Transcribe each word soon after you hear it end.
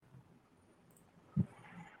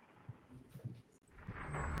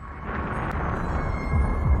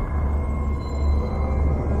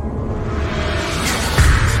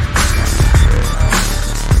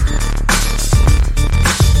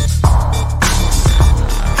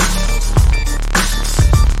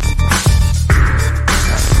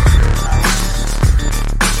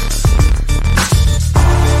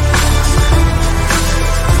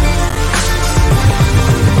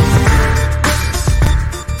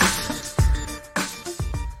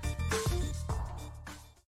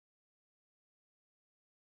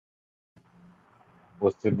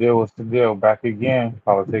What's the deal? What's the deal? Back again.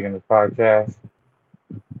 Politicking the podcast.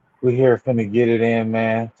 We here finna get it in,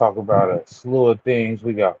 man. Talk about a slew of things.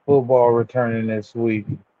 We got football returning this week.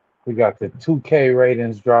 We got the 2K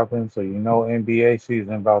ratings dropping, so you know NBA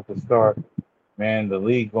season about to start. Man, the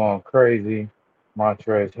league going crazy.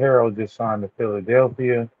 Montrezl Harrell just signed to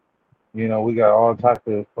Philadelphia. We got all types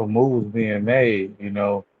of moves being made, in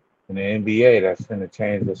the NBA that's gonna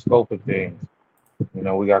change the scope of things.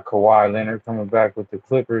 We got Kawhi Leonard coming back with the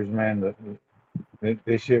Clippers, man.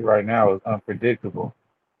 This shit right now is unpredictable.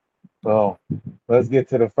 So let's get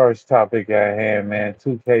to the first topic at hand, man.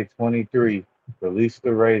 2K23 released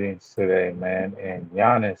the ratings today, man, and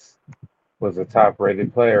Giannis was a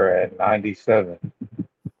top-rated player at 97.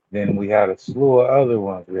 Then we had a slew of other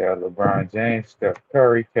ones. We had LeBron James, Steph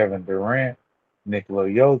Curry, Kevin Durant, Nikola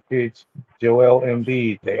Jokic, Joel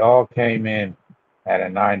Embiid. They all came in at a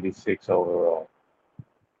 96 overall.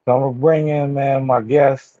 So I'm gonna bring in, man, my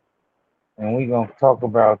guest, and we gonna talk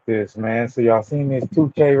about this, man. So y'all seen these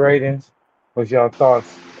 2K ratings? What's y'all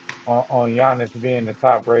thoughts on Giannis being the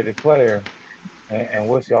top rated player? And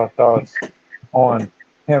what's y'all thoughts on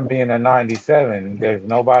him being a 97? There's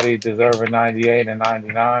nobody deserving 98 and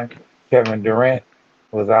 99. Kevin Durant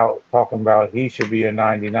was out talking about he should be a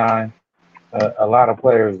 99. A lot of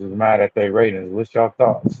players is mad at their ratings. What's y'all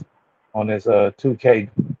thoughts on this 2K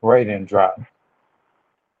rating drop?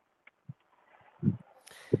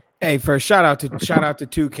 Hey, first shout out to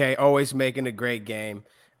 2K, always making a great game.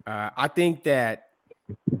 I think that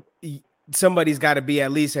somebody's got to be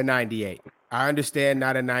at least a 98. I understand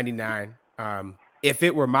not a 99. If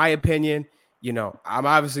it were my opinion, I'm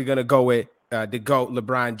obviously gonna go with the GOAT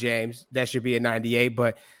LeBron James. That should be a 98.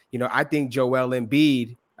 But I think Joel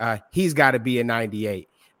Embiid, he's got to be a 98.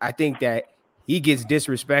 I think that he gets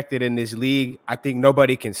disrespected in this league. I think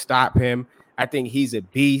nobody can stop him. I think he's a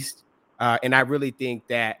beast, and I really think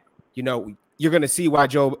that you're going to see why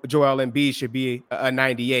Joel Embiid should be a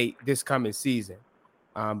 98 this coming season.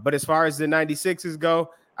 But as far as the 96s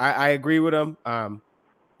go, I agree with him.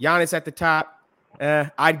 Giannis at the top,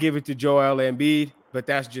 I'd give it to Joel Embiid, but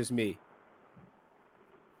that's just me.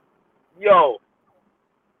 Yo,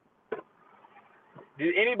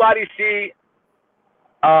 did anybody see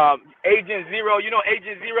Agent Zero? You know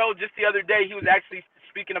Agent Zero? Just the other day, he was actually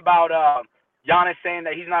speaking about Giannis saying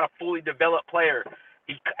that he's not a fully developed player.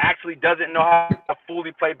 He actually doesn't know how to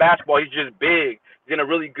fully play basketball. He's just big. He's in a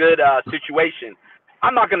really good situation.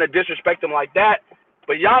 I'm not going to disrespect him like that,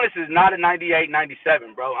 but Giannis is not a 98,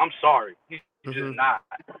 97, bro. I'm sorry. He's just not.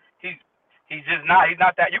 He's just not. He's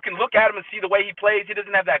not that. You can look at him and see the way he plays. He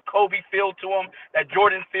doesn't have that Kobe feel to him, that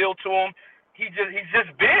Jordan feel to him. He's just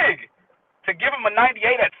big. To give him a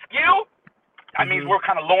 98 at skill, I mean, we're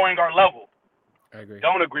kind of lowering our level. I agree.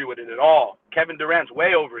 Don't agree with it at all. Kevin Durant's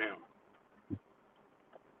way over him.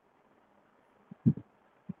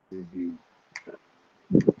 Can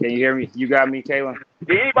you hear me? You got me, Kalen?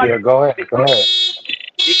 Did anybody? Yeah, go ahead. Go ahead.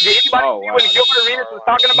 Did anybody see when Gilbert Arenas was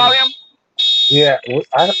talking about him? Yeah,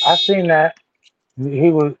 I seen that.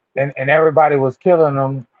 He was, and everybody was killing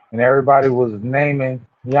him, and everybody was naming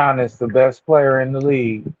Giannis the best player in the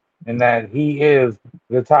league, and that he is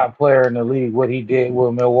the top player in the league. What he did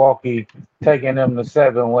with Milwaukee, taking them to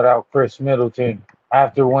 7 without Chris Middleton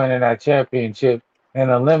after winning that championship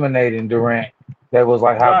and eliminating Durant. That was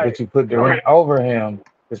like, how could you put Durant over him?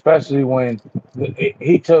 Especially when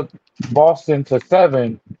he took Boston to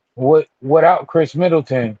 7 without Chris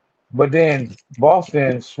Middleton, but then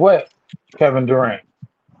Boston swept Kevin Durant,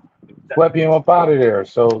 swept him up out of there.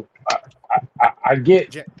 So I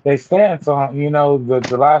get their stance on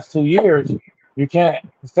the last 2 years. You can't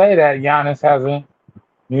say that Giannis hasn't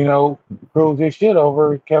proved his shit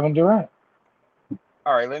over Kevin Durant.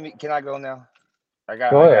 All right, can I go now?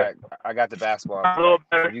 Go ahead. I got the basketball.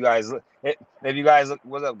 If you guys look,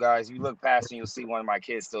 what's up, guys? You look past and you'll see one of my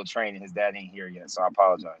kids still training. His dad ain't here yet, so I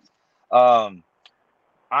apologize.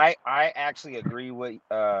 I actually agree with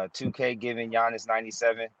 2K giving Giannis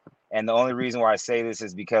 97. And the only reason why I say this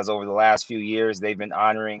is because over the last few years, they've been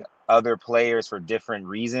honoring other players for different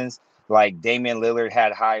reasons. Like Damian Lillard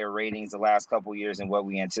had higher ratings the last couple of years than what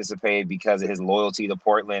we anticipated because of his loyalty to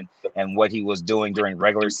Portland and what he was doing during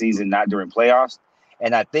regular season, not during playoffs.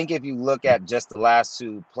 And I think if you look at just the last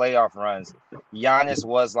 2 playoff runs, Giannis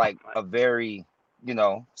was like a very,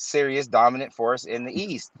 serious dominant force in the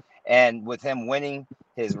East. And with him winning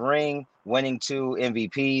his ring, winning 2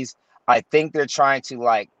 MVPs, I think they're trying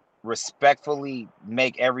to respectfully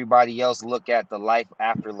make everybody else look at the life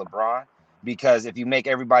after LeBron. Because if you make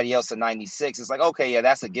everybody else a 96, it's like, okay, yeah,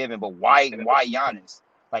 that's a given. But why Giannis?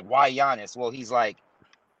 Why Giannis? Well, he's like,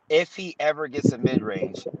 if he ever gets a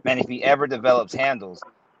mid-range and if he ever develops handles,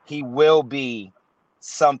 he will be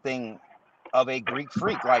something of a Greek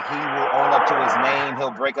freak. Like, he will own up to his name.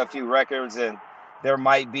 He'll break a few records, and there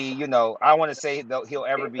might be, I want to say he'll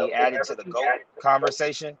ever be added to the GOAT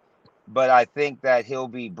conversation, but I think that he'll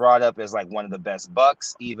be brought up as like one of the best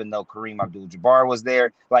Bucks, even though Kareem Abdul-Jabbar was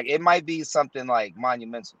there. Like, it might be something like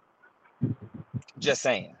monumental. Just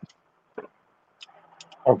saying.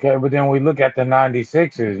 Okay, but then we look at the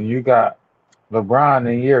 96ers, and you got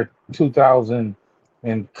LeBron in year 2025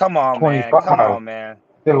 Come on, man.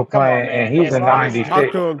 Still Come on, playing, man. and he's As a long as- 96.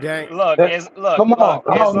 Talk to him, gang. Look, Come on,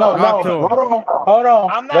 no, Talk to him. hold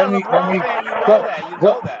on. I'm not a LeBron fan. You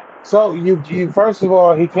know that. So you first of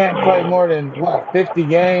all, he can't play more than 50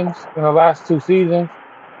 games in the last 2 seasons.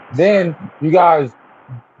 Then you guys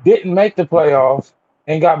didn't make the playoffs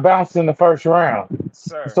and got bounced in the first round.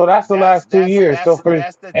 Sir, So that's the last 2 years. So for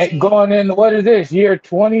that's the team. going into what is this year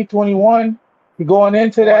 2021? You're going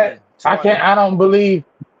into 20, that. 20. I don't believe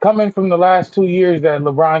coming from the last 2 years that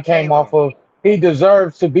LeBron came off of. He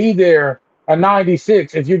deserves to be there. A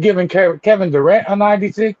 96. If you're giving Kevin Durant a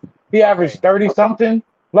 96, he averaged 30 something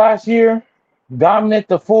last year, dominant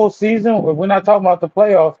the full season. We're not talking about the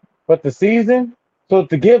playoffs, but the season. So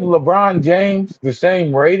to give LeBron James the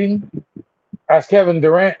same rating as Kevin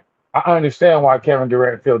Durant, I understand why Kevin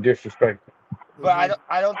Durant feels disrespected. But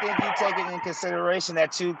I don't think you take it in consideration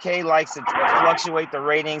that 2K likes to fluctuate the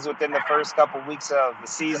ratings within the first couple weeks of the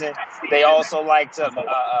season. They also like to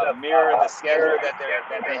mirror the schedule that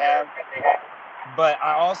they have. But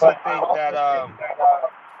I also think that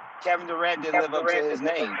Kevin Durant didn't live up to his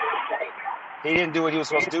name. He didn't do what he was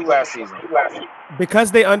supposed to do last season.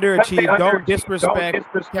 Because they underachieved, don't disrespect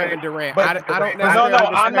Kevin Durant. I don't necessarily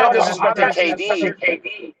I'm not disrespect disrespecting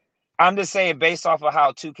KD. I'm just saying, based off of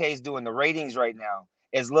how 2K is doing the ratings right now,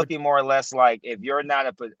 is looking more or less like if you're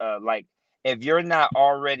not if you're not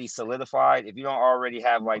already solidified, if you don't already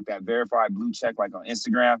have like that verified blue check like on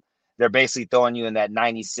Instagram, they're basically throwing you in that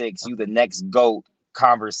 96, you the next GOAT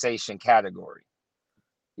conversation category.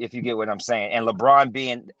 If you get what I'm saying. And LeBron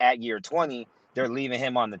being at year 20, they're leaving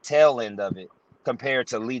him on the tail end of it compared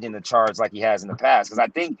to leading the charge like he has in the past. Because I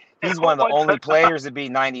think he's one of the only players to be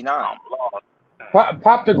 99.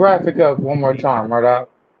 Pop the graphic up one more time, Murdoch.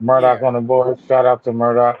 Murdoch on the board. Shout out to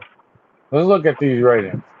Murdoch. Let's look at these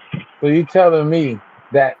ratings. So you telling me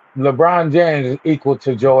that LeBron James is equal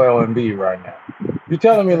to Joel Embiid right now? You're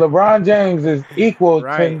telling me LeBron James is equal to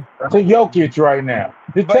Jokic right now?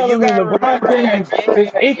 You're telling me LeBron James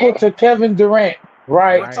is equal to Kevin Durant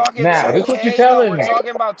right now? That's what you're telling me. We're talking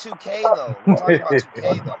about 2K though. We're talking about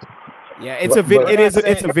 2K though. Yeah, it's a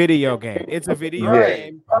video game. It's a video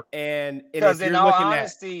game, and because in all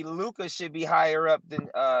honesty, Luka should be higher up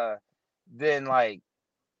than like,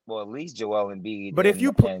 well, at least Joel Embiid. But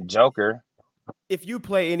and Joker, if you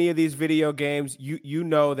play any of these video games, you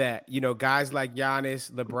know that guys like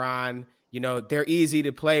Giannis, LeBron, they're easy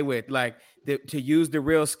to play with. Like to use the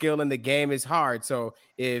real skill in the game is hard. So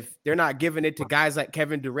if they're not giving it to guys like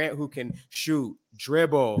Kevin Durant who can shoot,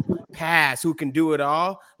 dribble, pass, who can do it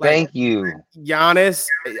all, like thank you, Giannis.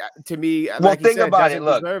 To me, well, like think about it.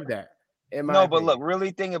 Look, deserve that. But look,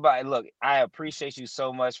 really think about it. Look, I appreciate you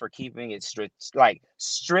so much for keeping it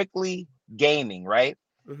strictly gaming, right?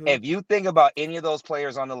 Mm-hmm. If you think about any of those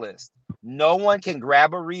players on the list, no one can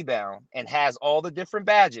grab a rebound and has all the different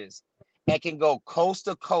badges and can go coast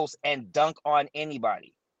to coast and dunk on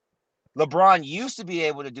anybody. LeBron used to be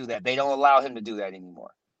able to do that. They don't allow him to do that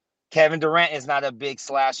anymore. Kevin Durant is not a big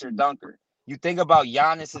slasher dunker. You think about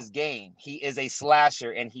Giannis's game. He is a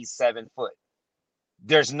slasher and he's 7 foot.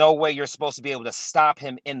 There's no way you're supposed to be able to stop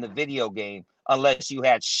him in the video game unless you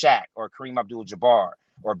had Shaq or Kareem Abdul-Jabbar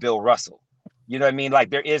or Bill Russell. You know what I mean? Like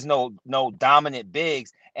there is no dominant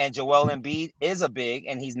bigs, and Joel Embiid is a big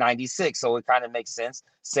and he's 96. So it kind of makes sense.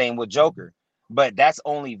 Same with Joker, but that's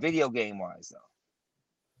only video game wise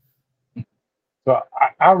though. So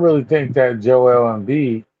I really think that Joel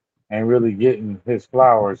Embiid ain't really getting his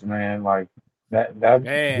flowers, man. Like that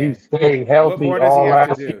he stayed healthy all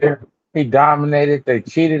last year. He dominated. They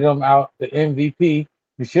cheated him out the MVP.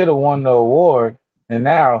 He should have won the award. And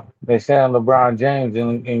now they're saying LeBron James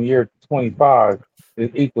in year 25 is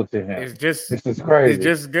equal to him. This is crazy. It's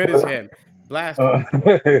just as good as him. Blast.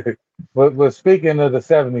 But speaking of the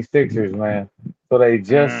 76ers, man, so they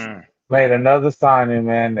just made another signing,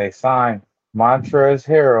 man. They signed Montrezl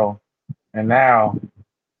Harrell, and now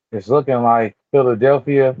it's looking like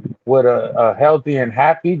Philadelphia with a healthy and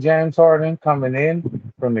happy James Harden coming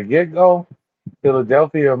in from the get-go.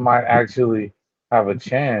 Philadelphia might actually have a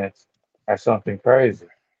chance at something crazy.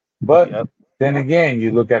 But then again,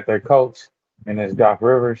 you look at their coach, and it's Doc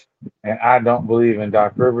Rivers. And I don't believe in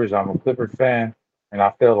Doc Rivers. I'm a Clippers fan, and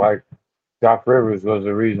I feel like Doc Rivers was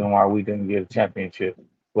the reason why we didn't get a championship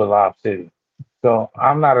with Lob City. So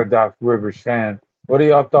I'm not a Doc Rivers fan. What are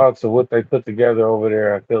y'all thoughts of what they put together over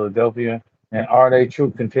there at Philadelphia? And are they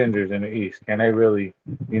true contenders in the East? Can they really,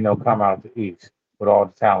 come out the East with all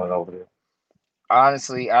the talent over there?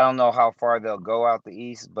 Honestly, I don't know how far they'll go out the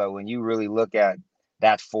East, but when you really look at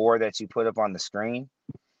that four that you put up on the screen,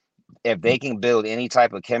 if they can build any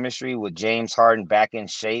type of chemistry with James Harden back in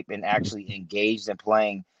shape and actually engaged in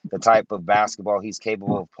playing the type of basketball he's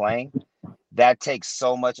capable of playing, that takes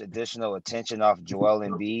so much additional attention off Joel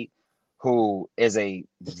Embiid, who is a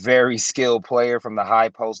very skilled player from the high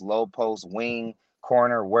post, low post, wing,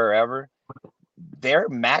 corner, wherever. Their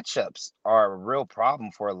matchups are a real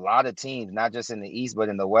problem for a lot of teams, not just in the East, but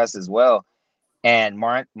in the West as well. And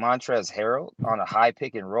Montrezl Harrell on a high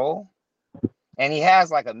pick and roll. And he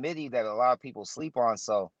has like a midi that a lot of people sleep on.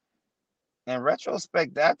 So in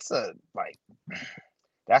retrospect, that's a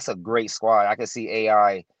great squad. I could see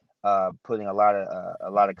AI putting a lot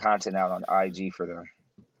of content out on IG for them.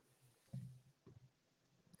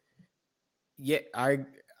 Yeah,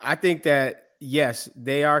 I think that yes,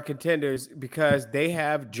 they are contenders because they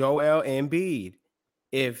have Joel Embiid.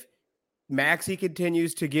 If Maxey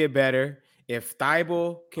continues to get better, if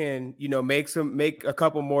Thibault can, make a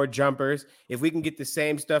couple more jumpers, if we can get the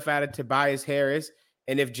same stuff out of Tobias Harris,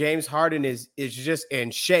 and if James Harden is just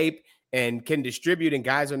in shape and can distribute and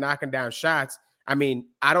guys are knocking down shots, I mean,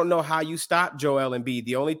 I don't know how you stop Joel Embiid.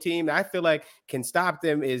 The only team I feel like can stop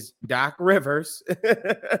them is Doc Rivers.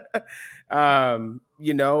 As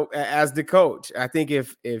the coach. I think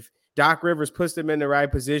if Doc Rivers puts them in the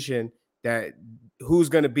right position, that who's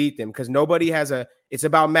going to beat them? Because nobody has it's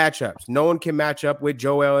about matchups. No one can match up with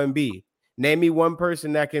Joel Embiid. Name me one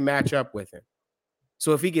person that can match up with him.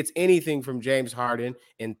 So if he gets anything from James Harden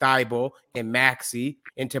and Thibault and Maxey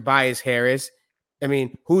and Tobias Harris, I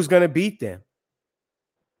mean, who's going to beat them?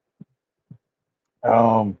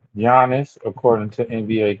 Giannis, according to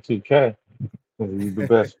NBA 2K, he's the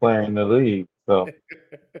best player in the league. So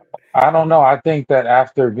I don't know. I think that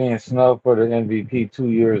after being snubbed for the MVP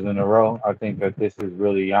 2 years in a row, I think that this is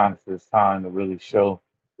really Giannis's time to really show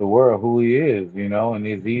the world who he is, and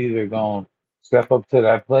he's either going to step up to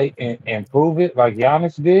that plate and prove it like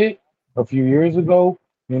Giannis did a few years ago,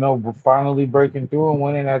 finally breaking through and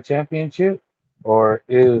winning that championship, or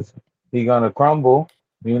is he going to crumble,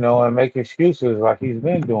 and make excuses like he's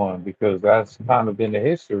been doing because that's kind of been the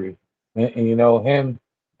history. And him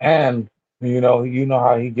and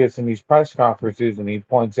how he gets in these press conferences and he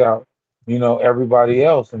points out, everybody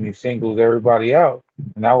else and he singles everybody out.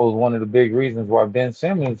 And that was one of the big reasons why Ben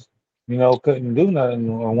Simmons, couldn't do nothing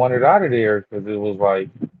and wanted out of there because it was like,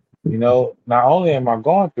 not only am I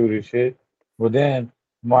going through this shit, but then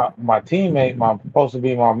my teammate, supposed to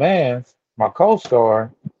be my man's, my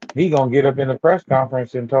co-star, he gonna get up in the press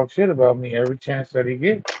conference and talk shit about me every chance that he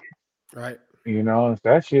gets. Right. And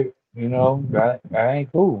that shit, that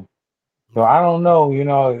ain't cool. So I don't know,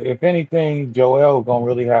 if anything, Joel gonna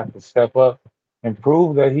really have to step up and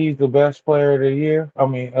prove that he's the best player of the year. I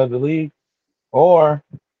mean, of the league, or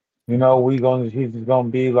he's just gonna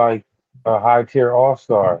be like a high tier all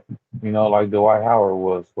star, like Dwight Howard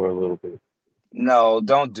was for a little bit. No,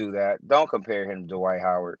 don't do that. Don't compare him to Dwight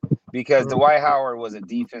Howard because Dwight Howard was a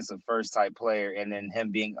defensive first type player, and then him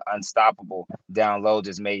being unstoppable down low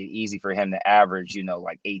just made it easy for him to average,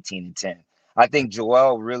 like 18 and 10. I think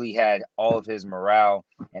Joel really had all of his morale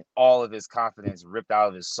and all of his confidence ripped out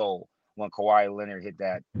of his soul when Kawhi Leonard hit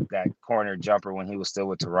that corner jumper when he was still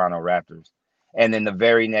with Toronto Raptors. And then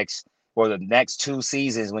the next 2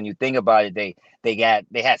 seasons, when you think about it, they had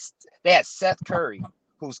Seth Curry,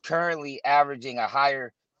 who's currently averaging a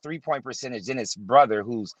higher 3-point percentage than his brother,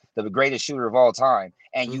 who's the greatest shooter of all time.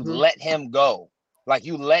 And you let him go. Like,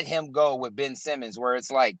 you let him go with Ben Simmons, where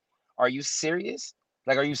it's like, are you serious?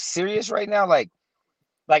 Like, are you serious right now? Like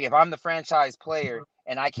if I'm the franchise player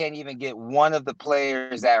and I can't even get one of the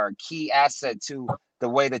players that are a key asset to the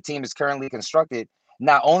way the team is currently constructed,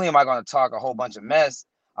 not only am I going to talk a whole bunch of mess,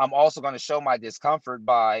 I'm also going to show my discomfort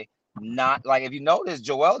by not, like, if you notice,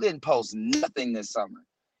 Joel didn't post nothing this summer.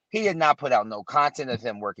 He did not put out no content of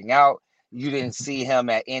him working out. You didn't see him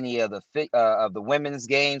at any of the women's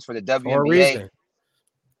games for the WNBA.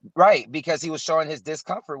 Right, because he was showing his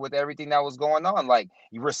discomfort with everything that was going on. Like,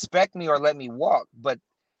 you respect me or let me walk. But,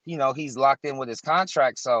 he's locked in with his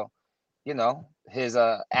contract. So, his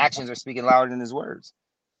actions are speaking louder than his words.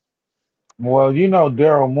 Well,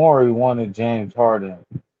 Daryl Morey wanted James Harden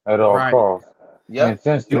at all costs. Yep. And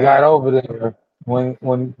since he got over there,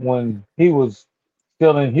 when he was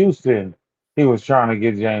still in Houston, he was trying to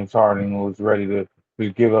get James Harden and was ready to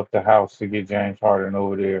give up the house to get James Harden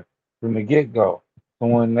over there from the get go. So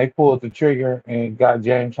when they pulled the trigger and got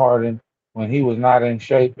James Harden when he was not in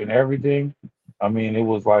shape and everything, I mean, it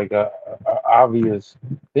was like a obvious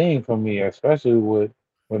thing for me, especially with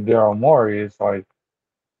Daryl Morey. It's like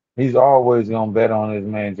he's always gonna bet on his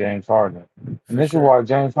man James Harden, and For this is sure. why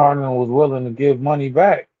James Harden was willing to give money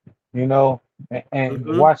back, you know, and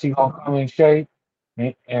Mhm. watch he gonna come in shape.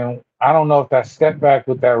 And I don't know if that step back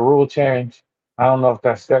with that rule change, I don't know if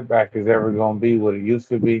that step back is ever gonna be what it used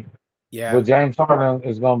to be. Yeah. But James Harden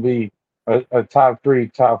is gonna be a top three,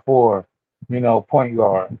 top four, point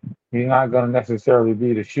guard. He's not gonna necessarily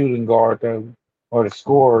be the shooting guard or the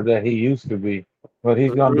scorer that he used to be, but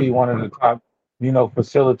he's gonna Mhm. be one of the top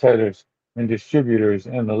facilitators and distributors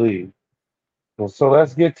in the league. So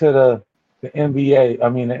let's get to the NBA, I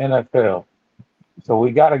mean the NFL. So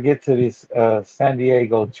we got to get to this San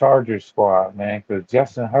Diego Chargers squad, man, because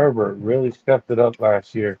Justin Herbert really stepped it up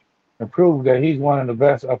last year and proved that he's one of the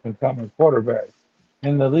best up and coming quarterbacks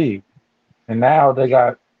in the league. And now they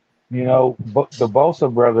got, the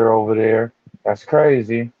Bosa brother over there. That's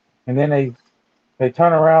crazy. And then they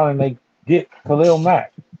turn around and they get Khalil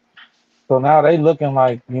Mack. So now they looking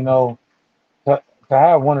like, to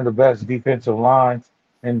have one of the best defensive lines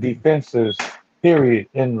and defenses, period,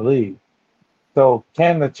 in the league. So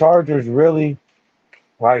can the Chargers really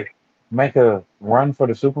like make a run for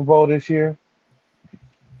the Super Bowl this year?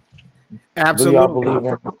 Do y'all Absolutely. believe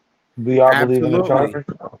in do y'all believe in the Absolutely. Chargers?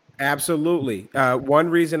 Absolutely. One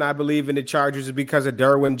reason I believe in the Chargers is because of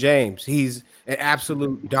Derwin James. He's an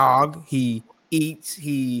absolute dog. He eats.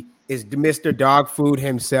 He is Mr. Dog Food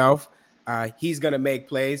himself. He's going to make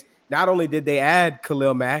plays. Not only did they add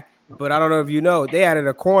Khalil Mack, but I don't know if you know, they added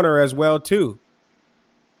a corner as well too.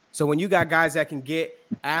 So when you got guys that can get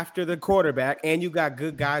after the quarterback and you got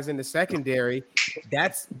good guys in the secondary,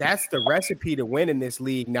 that's the recipe to win in this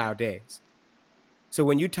league nowadays. So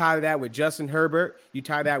when you tie that with Justin Herbert, you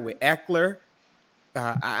tie that with Eckler.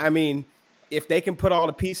 I mean, if they can put all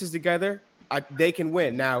the pieces together, they can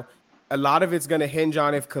win. Now, a lot of it's going to hinge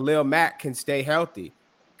on if Khalil Mack can stay healthy,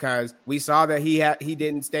 because we saw that he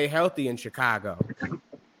didn't stay healthy in Chicago.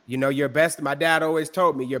 Your best. My dad always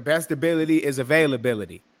told me your best ability is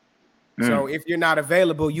availability. So if you're not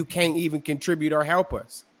available, you can't even contribute or help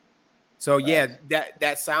us. So yeah,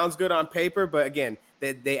 that sounds good on paper, but again,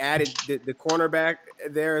 they added the cornerback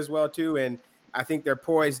there as well too, and I think they're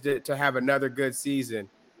poised to have another good season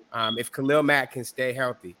if Khalil Mack can stay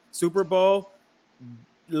healthy. Super Bowl,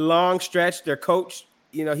 long stretch. Their coach,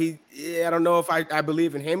 I don't know if I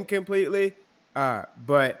believe in him completely,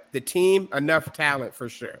 but the team, enough talent for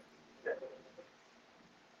sure.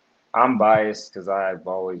 I'm biased because I've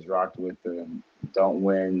always rocked with the don't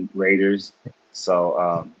win Raiders.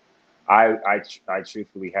 So I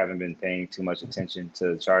truthfully haven't been paying too much attention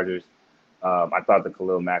to the Chargers. I thought the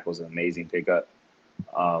Khalil Mack was an amazing pickup.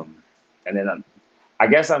 And then I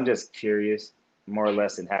guess I'm just curious, more or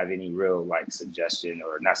less, and have any real suggestion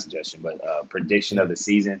or not suggestion, but prediction of the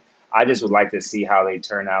season. I just would like to see how they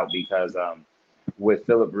turn out because with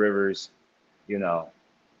Phillip Rivers, did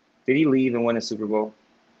he leave and win a Super Bowl?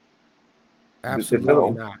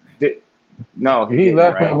 Absolutely not. No, he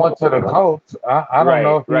left and went to the Colts. I don't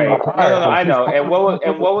know if he right. retired. No, I know. And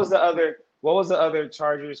what was the other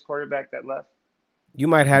Chargers quarterback that left? You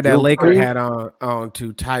might have that Drew Laker Brees? hat on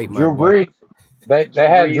too tight, my Drew boy. Brees. They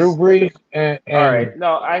had Drew Brees and All right.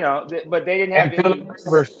 No, I know, but they didn't have and any. Philip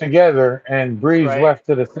Rivers together, and Brees Right. left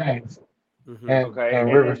to the Saints. Mhm. Okay, And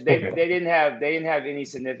and Rivers then they took it. didn't have any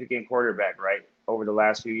significant quarterback, right, over the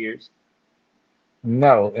last few years.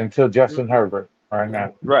 No, until Justin Herbert right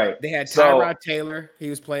now. Right. They had So Tyrod Taylor.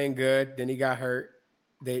 He was playing good. Then he got hurt.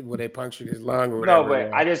 They punctured his lung or no,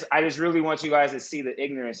 whatever. but I just really want you guys to see the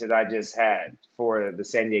ignorance that I just had for the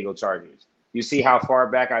San Diego Chargers. You see how far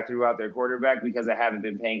back I threw out their quarterback because I haven't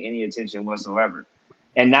been paying any attention whatsoever,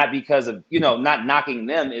 and not because of not knocking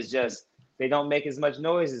them. It's just they don't make as much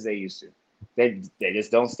noise as they used to. They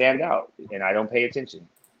just don't stand out, and I don't pay attention.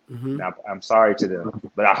 Mhm. Now, I'm sorry to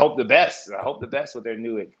them, but I hope the best. I hope the best with their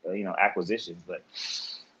new acquisitions. But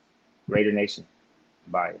Raider Nation,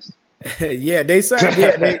 biased. Yeah, they signed.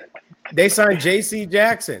 They signed J.C.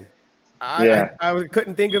 Jackson. I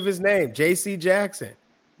couldn't think of his name. J.C. Jackson.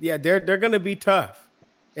 Yeah, they're gonna be tough.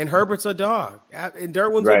 And Herbert's a dog. And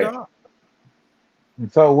Derwin's a Right. dog.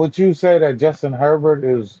 So would you say that Justin Herbert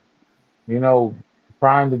is,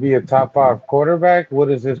 primed to be a top 5 quarterback? What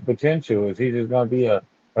is his potential? Is he just going to be a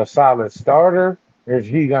solid starter, or is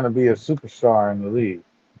he going to be a superstar in the league?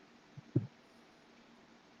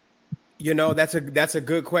 That's a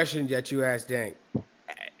good question that you asked, Dank.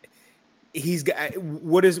 he's got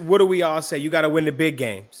what do we all say? You got to win the big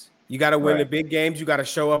games. You got to win the big games. You got to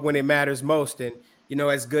show up when it matters most. And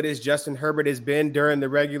as good as Justin Herbert has been during the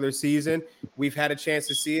regular season, we've had a chance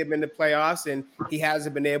to see him in the playoffs, and he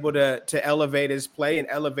hasn't been able to elevate his play and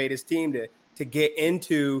elevate his team to get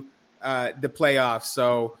into the playoffs.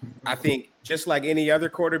 So I think just like any other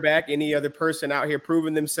quarterback, any other person out here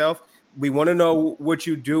proving themselves, we want to know what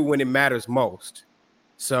you do when it matters most.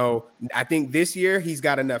 So I think this year he's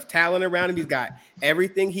got enough talent around him. He's got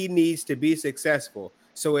everything he needs to be successful.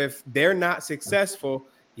 So if they're not successful,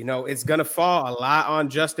 it's going to fall a lot on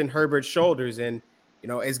Justin Herbert's shoulders. And,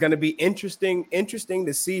 it's going to be interesting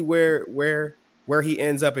to see where he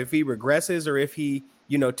ends up, if he regresses or if he,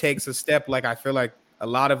 takes a step like I feel like a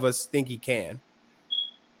lot of us think he can.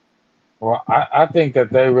 Well, I think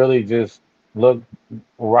that they really just look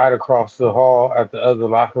right across the hall at the other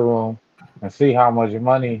locker room and see how much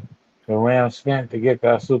money the Rams spent to get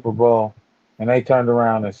that Super Bowl. And they turned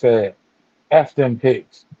around and said, F them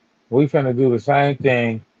picks. We finna do the same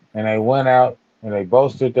thing. And they went out and they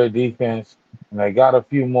bolstered their defense and they got a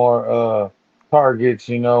few more targets,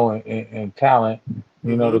 and talent,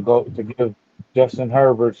 to give Justin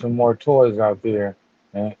Herbert some more toys out there.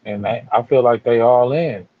 And I feel like they all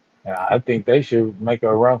in. And I think they should make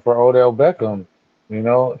a run for Odell Beckham.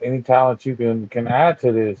 Any talent you can add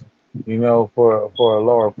to this, for a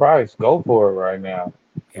lower price, go for it right now.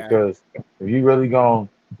 Yeah. Because if you really gonna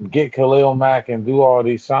get Khalil Mack and do all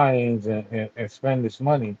these signings and spend this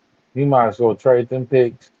money, you might as well trade them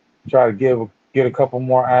picks, try to get a couple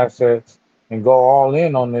more assets, and go all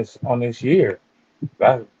in on this year.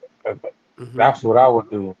 That's what I would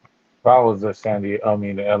do if I was the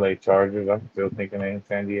the LA Chargers. I'm still thinking in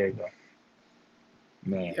San Diego.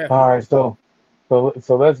 Man. Yeah. All right, so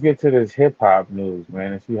let's get to this hip hop news,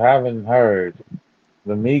 man. If you haven't heard,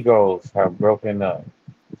 the Migos have broken up.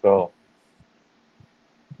 So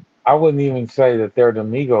I wouldn't even say that they're the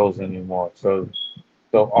Migos anymore. So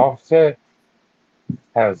Offset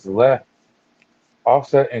has left.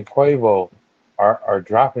 Offset and Quavo are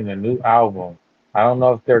dropping a new album. I don't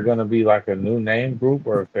know if they're gonna be like a new name group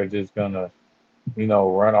or if they're just gonna,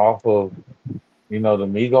 run off of, the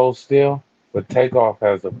Migos still. But Takeoff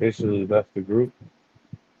has officially left the group,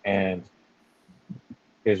 and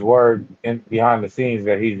his word behind the scenes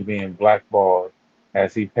that he's being blackballed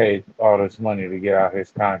as he paid all this money to get out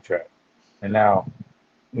his contract. And now,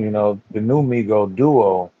 the new Migo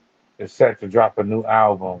duo is set to drop a new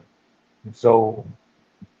album. So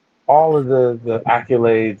all of the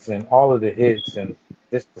accolades and all of the hits and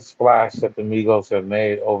just the splash that the Migos have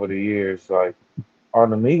made over the years, like, are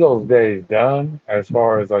the Migos days done as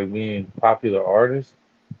far as like being popular artists?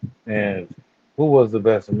 And who was the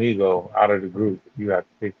best Migo out of the group if you had to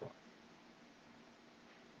pick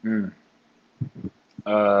one?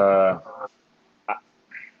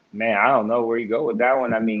 Man, I don't know where you go with that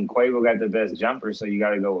one. I mean, Quavo got the best jumper, so you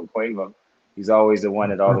got to go with Quavo. He's always the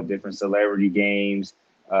one at all the different celebrity games.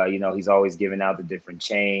 He's always giving out the different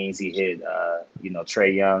chains. He hit,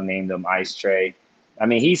 Trey Young, named him Ice Trey. I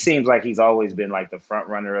mean, he seems like he's always been like the front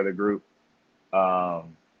runner of the group. I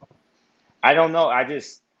don't know. I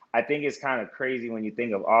think it's kind of crazy when you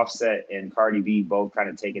think of Offset and Cardi B both kind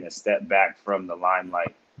of taking a step back from the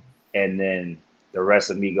limelight, and then the rest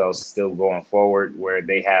of Migos still going forward, where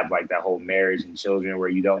they have like that whole marriage and children, where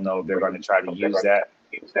you don't know if they're going to try to use that.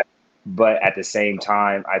 But at the same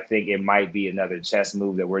time, I think it might be another chess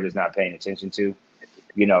move that we're just not paying attention to.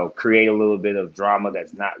 Create a little bit of drama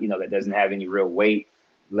that's not, that doesn't have any real weight.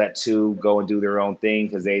 Let two go and do their own thing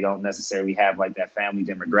because they don't necessarily have like that family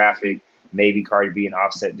demographic. Maybe Cardi B and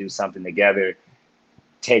Offset do something together.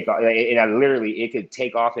 Take off, and it could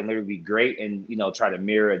take off and literally be great, and try to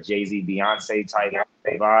mirror a Jay-Z Beyonce type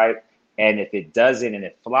vibe. And if it doesn't and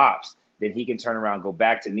it flops, then he can turn around, go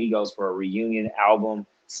back to Migos for a reunion album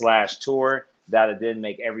 / tour that'll then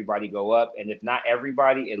make everybody go up. And if not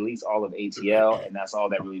everybody, at least all of ATL, and that's all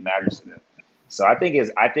that really matters to them. So I think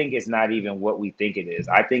it's not even what we think it is.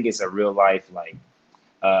 I think it's a real life like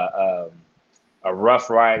a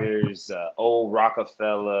Rough Riders, old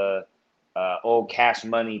Rockefeller, old Cash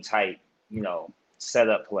Money type,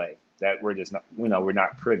 setup play that we're just not, we're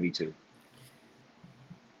not privy to.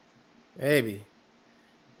 Maybe.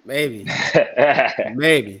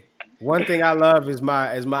 One thing I love is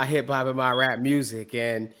my hip hop and my rap music,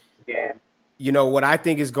 and what I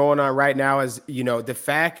think is going on right now is the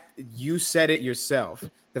fact you said it yourself.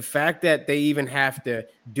 The fact that they even have to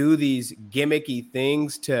do these gimmicky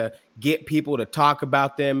things to get people to talk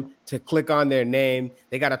about them, to click on their name.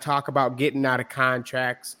 They got to talk about getting out of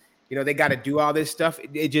contracts. They got to do all this stuff.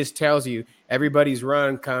 It just tells you everybody's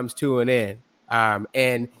run comes to an end.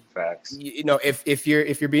 And Facts. You know,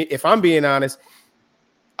 if I'm being honest,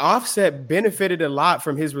 Offset benefited a lot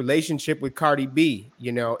from his relationship with Cardi B.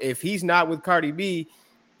 You know, if he's not with Cardi B,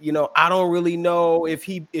 you know, I don't really know if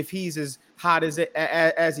he's as hot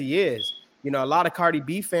as he is. You know, a lot of Cardi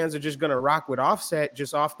B fans are just gonna rock with Offset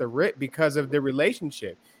just off the rip because of the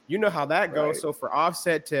relationship. You know how that goes. Right. So for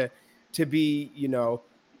Offset to be, you know,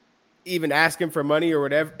 even asking for money or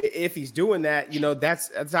whatever, if he's doing that, you know, that's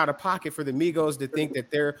out of pocket for the Migos to think that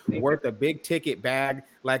they're worth a big ticket bag.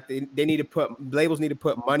 Like they need to put, labels need to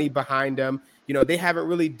put money behind them. You know, they haven't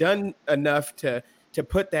really done enough to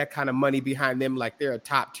put that kind of money behind them. Like they're a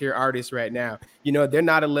top tier artist right now. You know, they're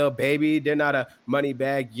not a Lil Baby. They're not a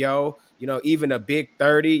Moneybagg Yo, you know, even a Big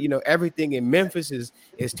 30, you know, everything in Memphis is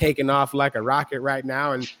taking off like a rocket right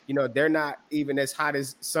now. And, you know, they're not even as hot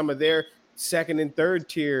as some of their second and third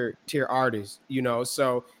tier artists, you know.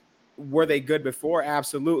 So were they good before?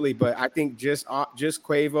 Absolutely. But I think just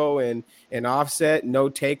Quavo and Offset, no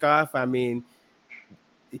Takeoff. I mean,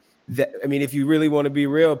 if you really want to be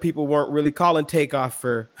real, people weren't really calling Takeoff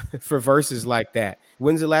for verses like that.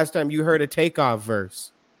 When's the last time you heard a Takeoff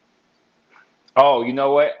verse? Oh, you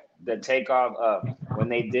know what? The Takeoff, when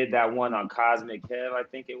they did that one on Cosmic Kev, I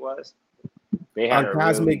think it was. They had on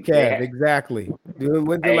Cosmic Kev, exactly.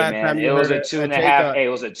 When's the last time you heard a 2.5? Hey, it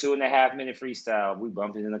was a 2.5 minute freestyle. We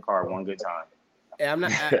bumped it in the car one good time. Hey, I'm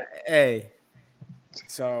not. Hey,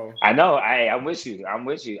 so I know. I'm with you.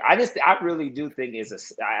 I really do think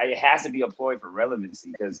it has to be a ploy for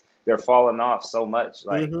relevancy because they're falling off so much.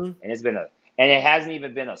 Like, and it hasn't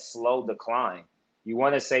even been a slow decline. You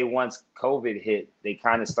want to say once COVID hit, they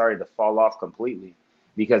kind of started to fall off completely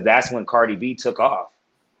because that's when Cardi B took off.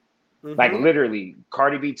 Like literally,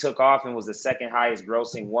 Cardi B took off and was the second highest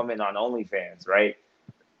grossing woman on OnlyFans, right?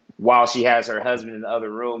 While she has her husband in the other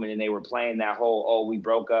room, and then they were playing that whole, we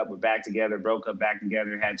broke up, we're back together, broke up, back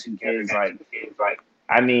together, had 2 kids. Like,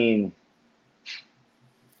 I mean,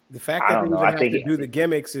 the fact that they even have to do the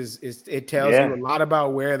gimmicks is it tells you a lot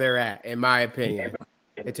about where they're at, in my opinion.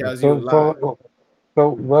 It tells you a lot.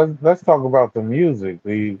 So let's talk about the music.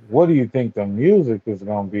 What do you think the music is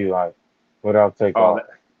going to be like without Takeoff?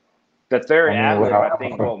 The third ad-lib, I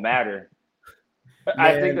think, won't matter.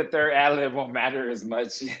 I think the third ad-lib won't matter as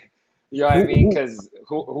much. You know what I mean? Because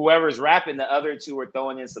whoever's rapping, the other two are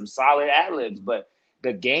throwing in some solid ad-libs. But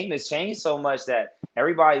the game has changed so much that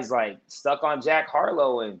everybody's like stuck on Jack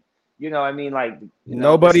Harlow, and you know, I mean, like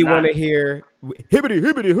nobody want to hear hibbity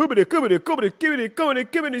hibbity hoobity kubbity kubbity kibbity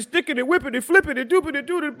kibbity sticking it whipping it flipping it dooping it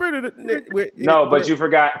doing it. No, but you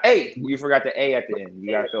forgot. You forgot the A at the end. You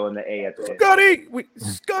got to throw in the A at the end.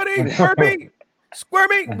 Scotty,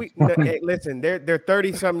 squirmy. Hey, listen, they're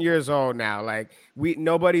 30-some years old now. Like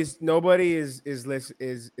nobody is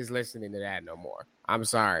listening to that no more. I'm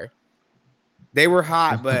sorry. They were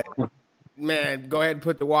hot, but man, go ahead and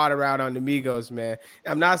put the water out on the Migos, man.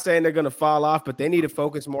 I'm not saying they're going to fall off, but they need to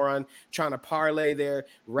focus more on trying to parlay their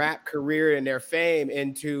rap career and their fame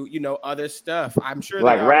into, you know, other stuff. I'm sure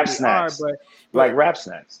like Rap Snacks, but like Rap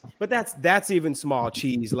Snacks. But that's even small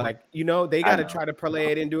cheese. Like, you know, they got to try to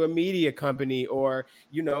parlay it into a media company or,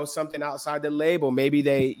 you know, something outside the label. Maybe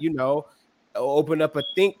they, you know, open up a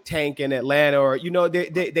think tank in Atlanta or, you know,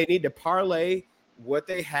 they need to parlay what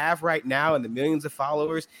they have right now and the millions of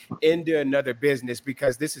followers into another business,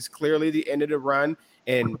 because this is clearly the end of the run,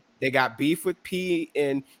 and they got beef with P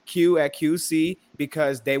and Q at QC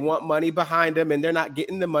because they want money behind them and they're not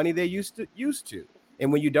getting the money they used to.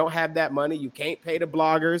 And when you don't have that money, you can't pay the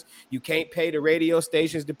bloggers, you can't pay the radio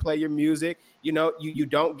stations to play your music. You know, you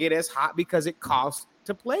don't get as hot because it costs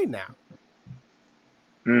to play now.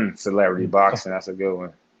 Celebrity boxing, that's a good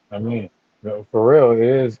one. I mean, for real, it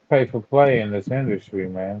is pay for play in this industry,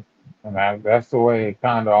 man. And that's the way it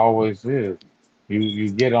kind of always is. You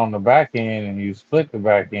get on the back end and you split the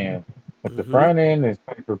back end. But the front end is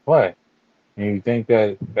pay for play. And you think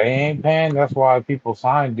that they ain't paying, that's why people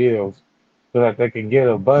sign deals so that they can get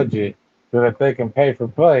a budget, so that they can pay for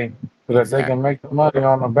play, so that they can make the money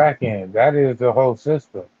on the back end. That is the whole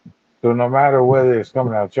system. So no matter whether it's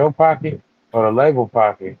coming out your pocket or the label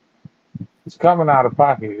pocket, it's coming out of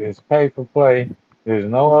pocket. It's pay for play. There's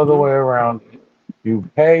no other way around it. You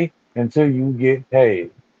pay until you get paid.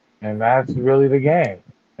 And that's really the game.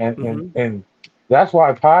 And that's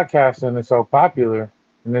why podcasting is so popular.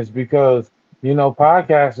 And it's because, you know,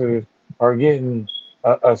 podcasters are getting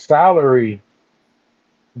a salary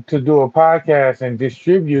to do a podcast and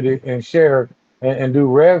distribute it and share and do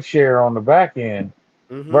rev share on the back end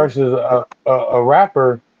versus a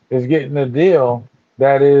rapper is getting a deal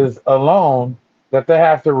that is a loan that they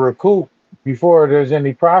have to recoup before there's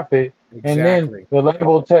any profit. And then the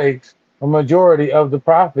label takes a majority of the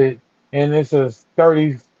profit, and it's a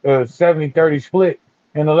 70-30 split,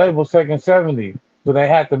 and the label's taking 70. So they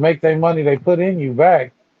have to make their money they put in you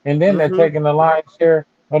back, and then they're Mm-hmm. taking the lion's share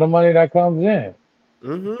of the money that comes in.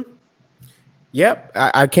 Mm-hmm. Yep,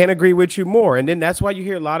 I can't agree with you more. And then that's why you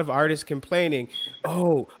hear a lot of artists complaining,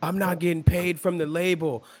 "Oh, I'm not getting paid from the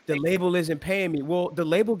label. The label isn't paying me." Well, the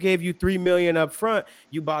label gave you $3 million up front.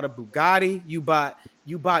 You bought a Bugatti. You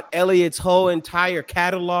bought Elliot's whole entire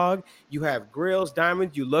catalog. You have grills,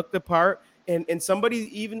 diamonds. You look the part. And somebody,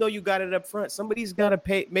 even though you got it up front, somebody's got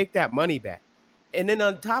to make that money back. And then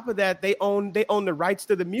on top of that, they own the rights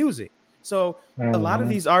to the music. So a lot of Mhm.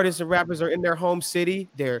 these artists and rappers are in their home city.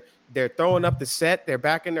 They're throwing up the set. They're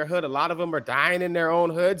back in their hood. A lot of them are dying in their own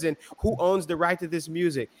hoods. And who owns the right to this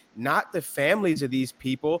music? Not the families of these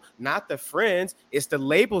people, not the friends. It's the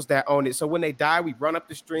labels that own it. So when they die, we run up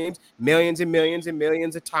the streams millions and millions and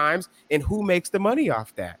millions of times. And who makes the money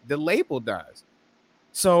off that? The label does.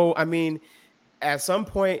 So, I mean, at some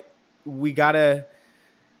point, we got to,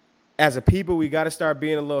 as a people, we got to start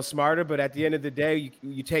being a little smarter. But at the end of the day,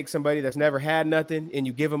 you take somebody that's never had nothing and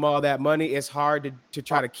you give them all that money. It's hard to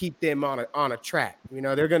try to keep them on a track. You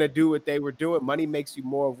know, they're going to do what they were doing. Money makes you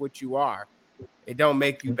more of what you are. It don't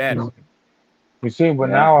make you better. You see, but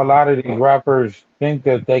now a lot of these rappers think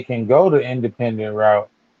that they can go the independent route,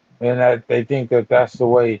 and that they think that that's the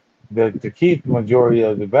way that to keep the majority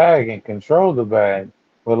of the bag and control the bag.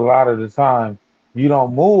 But a lot of the time, you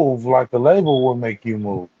don't move like the label will make you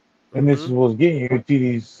move. And this is Mm-hmm. what's getting you to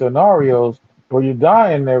these scenarios where you're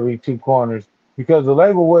dying every two corners because the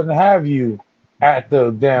label wouldn't have you at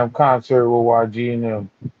the damn concert with YG and them,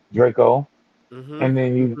 Draco, and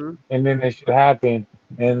then Mm-hmm. you Mm-hmm. and then it should happen,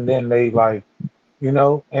 and then they like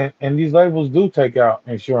and these labels do take out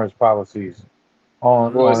insurance policies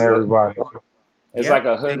on Well, Mm-hmm. on everybody. it's like Yep,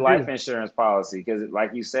 a they hood life do. insurance policy because,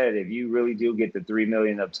 like you said, if you really do get the 3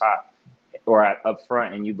 million up top or up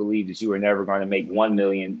front, and you believe that you are never going to make 1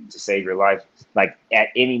 million to save your life, like at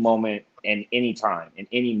any moment and any time in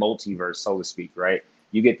any multiverse, so to speak, right?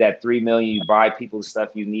 You get that 3 million, you buy people the stuff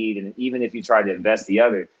you need, and even if you try to invest the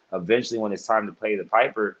other, eventually when it's time to pay the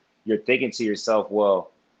piper, you're thinking to yourself,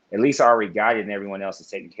 well, at least I already got it and everyone else is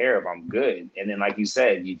taken care of. I'm good. And then, like you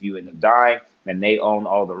said, if you end up dying and they own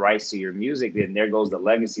all the rights to your music, then there goes the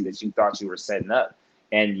legacy that you thought you were setting up.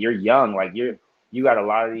 And you're young, like you got a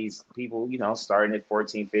lot of these people, starting at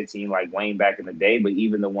 14, 15, like Wayne back in the day, but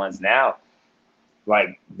even the ones now,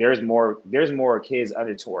 like there's more kids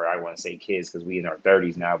under tour. I want to say kids because we in our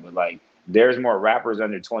 30s now, but like there's more rappers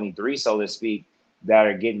under 23, so to speak, that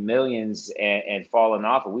are getting millions and falling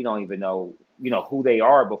off, and we don't even know, who they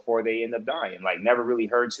are before they end up dying. Like never really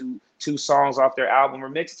heard two songs off their album or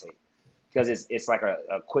mixtape because it's like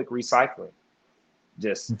a quick recycling,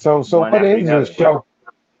 just So one after another.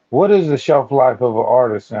 what is the shelf life of an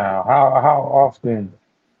artist now?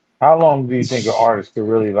 How long do you think an artist could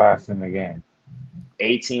really last in the game?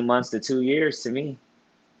 18 months to 2 years to me.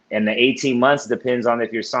 And the 18 months depends on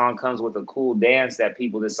if your song comes with a cool dance that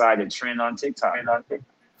people decide to trend on TikTok.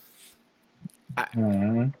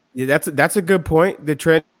 Hmm. Yeah, that's a good point. The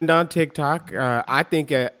trend on TikTok. I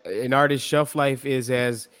think an artist's shelf life is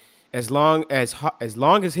as long as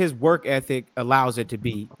his work ethic allows it to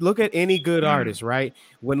be. Look at any good Mm. artist, right?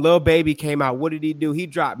 When Lil Baby came out, what did he do? He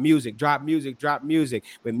dropped music, dropped music, dropped music.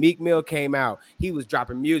 When Meek Mill came out, he was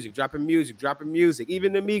dropping music, dropping music, dropping music.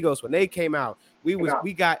 Even the Migos, when they came out, we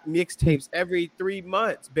got mixtapes every 3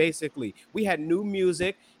 months, basically. We had new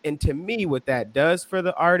music. And to me, what that does for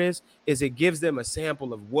the artist is it gives them a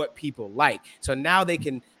sample of what people like. So now they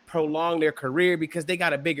can prolong their career because they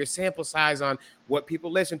got a bigger sample size on what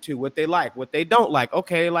people listen to, what they like, what they don't like.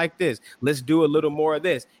 Okay, like this. Let's do a little more of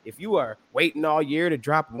this. If you are waiting all year to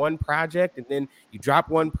drop one project and then you drop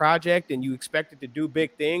one project and you expect it to do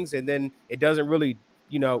big things and then it doesn't really,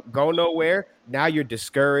 go nowhere, now you're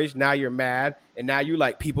discouraged, now you're mad, and now you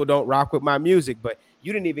like people don't rock with my music, but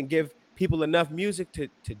you didn't even give people enough music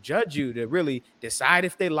to judge you to really decide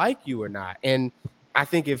if they like you or not. And I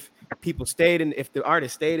think if the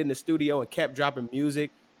artist stayed in the studio and kept dropping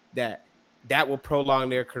music, that will prolong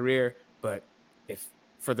their career. But if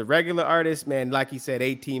for the regular artist, man, like he said,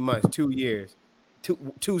 18 months, 2 years,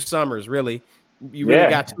 two summers, really, you really Yeah,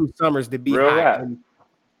 got 2 summers to be real hot. rap. And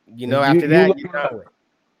You after you that, look you know it.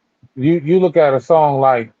 you look at a song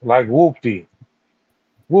like Whoopty.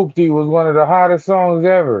 Whoopty was one of the hottest songs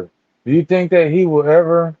ever. Do you think that he will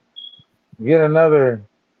ever get another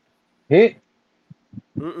hit?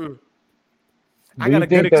 Mm-mm. I Do got you a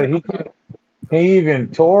good think that example. he even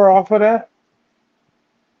tore off of that?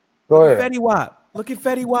 Go Look at ahead. Fetty Wap. Look at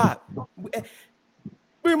Fetty Wap.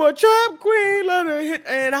 Be my trap queen, let her hit.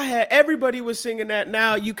 And I had everybody was singing that.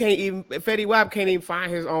 Now you can't even Fetty Wap can't even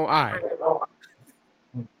find his own eye.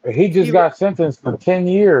 He just got sentenced for 10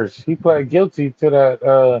 years. He pled guilty to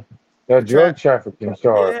that drug trafficking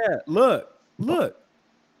charge. Yeah, look.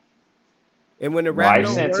 And when the rap Life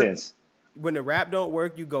don't sentence. work, when the rap don't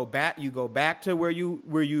work, you go back to where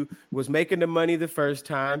you was making the money the first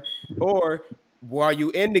time, or while you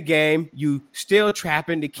in the game, you still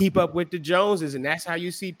trapping to keep up with the Joneses, and that's how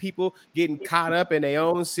you see people getting caught up in their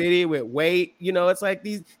own city with weight. You know, it's like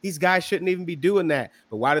these guys shouldn't even be doing that,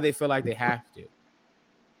 but why do they feel like they have to?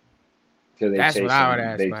 That's what I would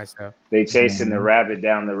ask myself. They chasing the rabbit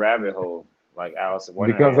down the rabbit hole, like Alice.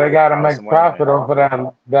 Because they got to make profit off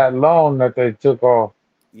of that loan that they took off.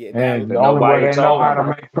 Yeah, and the only way they know how to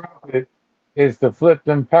make profit is to flip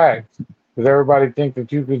them packs. Because everybody think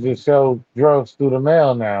that you could just sell drugs through the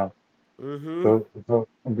mail now. So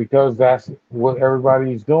because that's what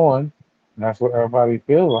everybody's doing, and that's what everybody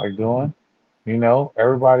feels like doing. You know,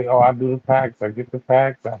 everybody, I do the packs, I get the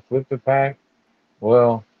packs, I flip the pack.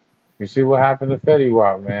 Well, you see what happened to Fetty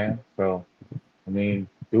Wap, man. So, I mean,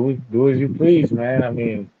 do as you please, man. I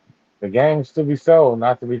mean, the game is to be sold,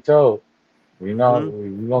 not to be told. You know,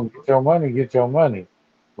 you're going to get your money.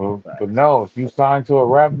 But no, if you sign to a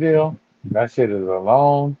rap deal, that shit is a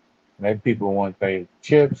loan. And they people want their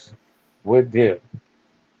chips with dip.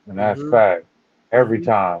 And that's fact. Every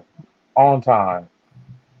time. On time.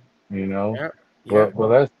 You know?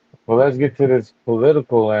 But let's get to this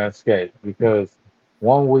political landscape, because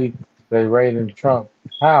one week they raiding Trump's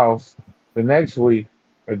house. The next week,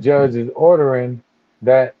 a judge is ordering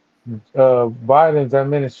that Biden's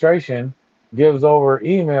administration gives over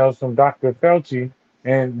emails from Dr. Fauci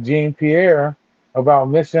and Jean Pierre about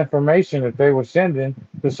misinformation that they were sending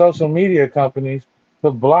to social media companies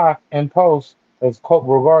to block and post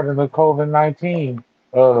regarding the COVID-19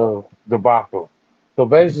 debacle. So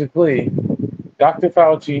basically, Dr.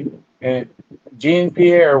 Fauci and Jean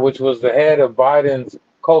Pierre, which was the head of Biden's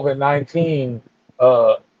COVID-19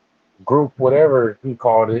 group, whatever he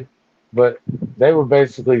called it, but they were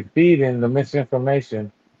basically feeding the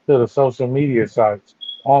misinformation to the social media sites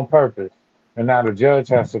on purpose. And now the judge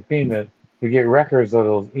has subpoenaed to get records of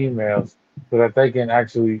those emails so that they can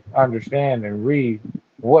actually understand and read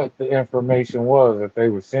what the information was that they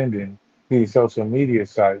were sending to these social media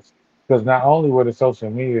sites. Because not only were the social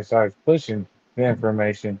media sites pushing the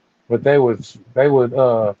information, but they would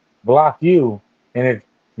block you. And if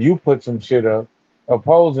you put some shit up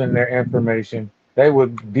opposing their information, they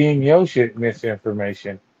would deem your shit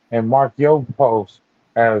misinformation and mark your post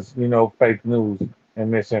as, fake news and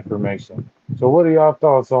misinformation. So what are y'all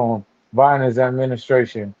thoughts on Biden's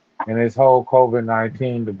administration and his whole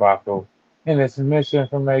COVID-19 debacle and its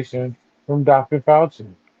misinformation from Dr. Fauci?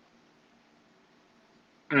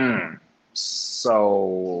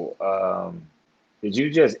 So, did you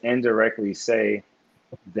just indirectly say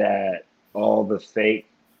that all the fake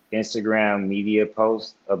Instagram media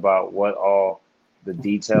posts about what all the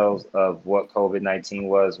details of what COVID-19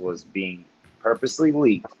 was being purposely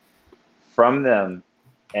leaked from them,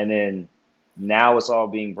 and then now it's all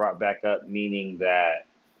being brought back up, meaning that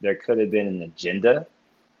there could have been an agenda?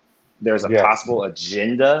 There's a possible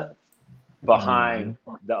agenda behind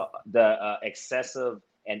the excessive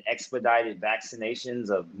and expedited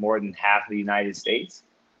vaccinations of more than half the United States?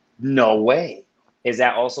 No way. Is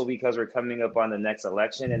that also because we're coming up on the next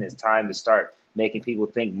election and it's time to start making people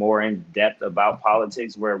think more in depth about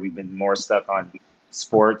politics, where we've been more stuck on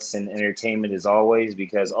sports and entertainment as always,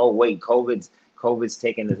 because, oh, wait, COVID's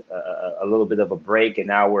taken a little bit of a break and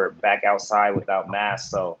now we're back outside without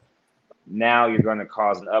masks. So now you're going to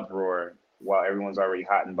cause an uproar while everyone's already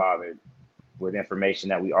hot and bothered with information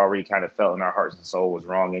that we already kind of felt in our hearts and soul was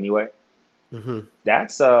wrong anyway.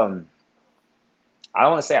 That's, I don't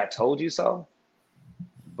want to say I told you so,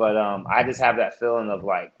 but I just have that feeling of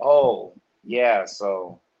like, oh, yeah,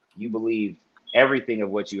 so you believe everything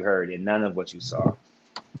of what you heard and none of what you saw.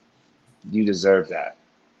 You deserve that.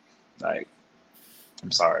 Like,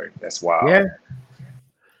 I'm sorry. That's wild.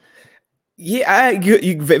 Yeah,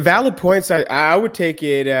 valid points. I would take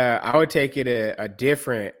it. I would take it a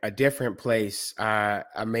different place.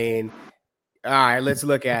 I mean, all right. Let's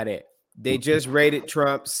look at it. They just raided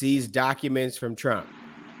Trump, seized documents from Trump.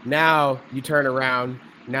 Now you turn around.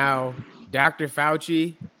 Now Dr.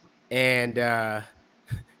 Fauci and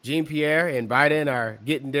Jean Pierre and Biden are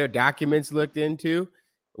getting their documents looked into.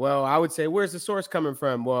 Well, I would say, where's the source coming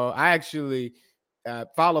from? Well, I actually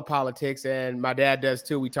follow politics, and my dad does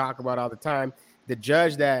too. We talk about all the time. The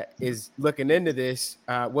judge that is looking into this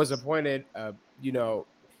was appointed,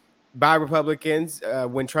 by Republicans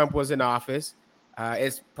when Trump was in office.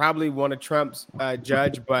 It's probably one of Trump's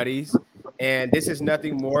judge buddies, and this is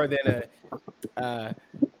nothing more than a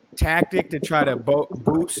tactic to try to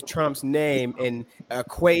boost Trump's name and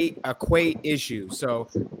equate issues. So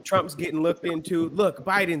Trump's getting looked into. Look,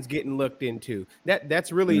 Biden's getting looked into.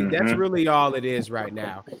 That's really all it is right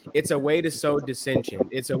now. It's a way to sow dissension.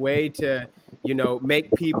 It's a way to,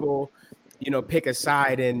 make people, pick a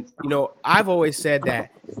side. And, I've always said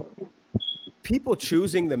that people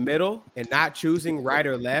choosing the middle and not choosing right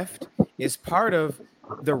or left is part of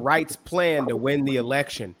the right's plan to win the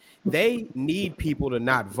election. They need people to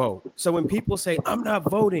not vote. So when people say, I'm not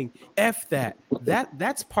voting, F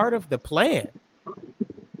that's part of the plan.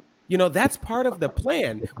 That's part of the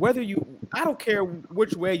plan. I don't care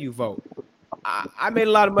which way you vote. I made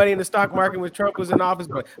a lot of money in the stock market when Trump was in office,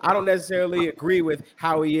 but I don't necessarily agree with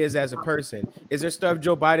how he is as a person. Is there stuff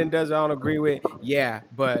Joe Biden does I don't agree with? Yeah,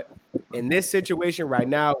 but in this situation right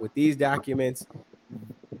now with these documents,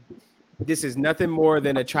 this is nothing more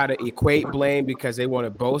than to try to equate blame because they want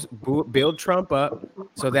to build Trump up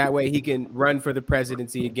so that way he can run for the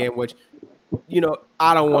presidency again, which,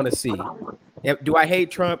 I don't want to see. Do I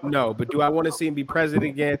hate Trump? No. But do I want to see him be president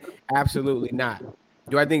again? Absolutely not.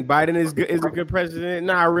 Do I think Biden is a good president?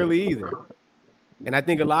 Not really either. And I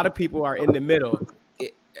think a lot of people are in the middle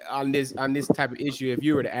on this type of issue. If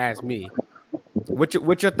you were to ask me, what's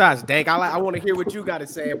your thoughts, Dank? I want to hear what you got to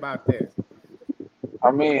say about this.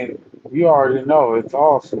 I mean, you already know it's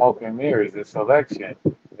all smoke and mirrors, this election.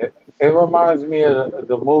 It reminds me of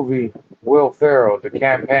the movie Will Ferrell, The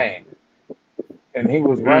Campaign. And he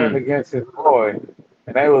was running against his boy,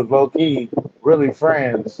 and they was low-key really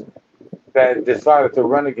friends that decided to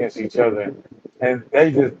run against each other. And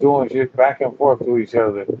they just doing shit back and forth to each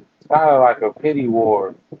other. It's kind of like a pity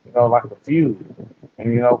war, like a feud.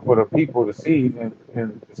 And, for the people to see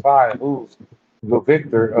and decide who's the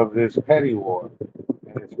victor of this petty war.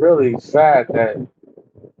 And it's really sad that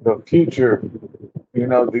the future,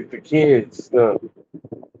 the kids, the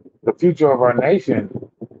future of our nation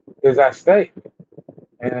is at stake.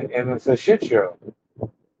 And it's a shit show.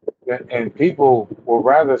 And people will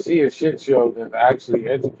rather see a shit show than actually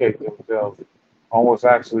educate themselves on what's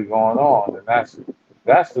actually going on. And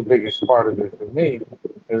that's the biggest part of it for me,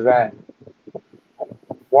 is that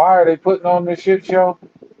why are they putting on this shit show?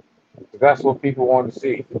 That's what people want to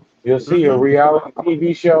see. You'll see a reality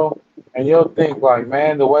TV show, and you'll think like,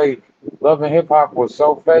 man, the way Love and Hip Hop was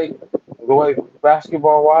so fake, the way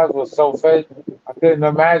Basketball Wives was so fake, I couldn't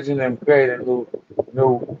imagine them creating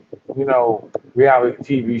new reality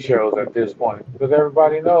TV shows at this point, because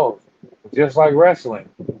everybody knows, just like wrestling,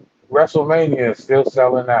 WrestleMania is still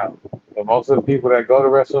selling out. And most of the people that go to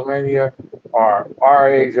WrestleMania are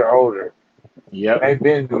our age or older. Yeah, they've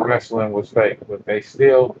been through wrestling was fake, but they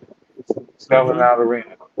still selling out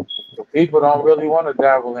arenas. So people don't really want to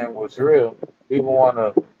dabble in what's real.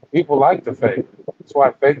 People like the fake. That's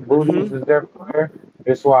why fake booties is everywhere.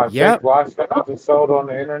 It's why fake lifestyles are sold on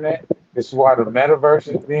the internet. It's why the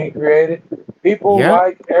metaverse is being created. People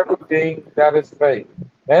like everything that is fake.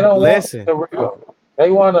 They don't want the real. They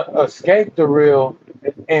want to escape the real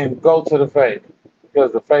and go to the fake,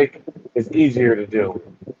 because the fake is easier to deal with.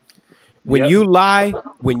 When you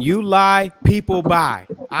lie, people buy.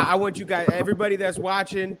 I want you guys, everybody that's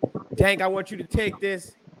watching, Dank, I want you to take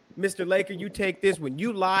this. Mr. Laker, you take this. When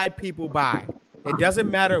you lie, people buy. It doesn't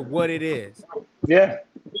matter what it is. Yeah.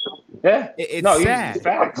 It's sad. It's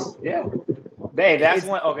facts. Yeah. Hey, that's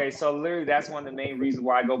one. Okay, so literally, that's one of the main reasons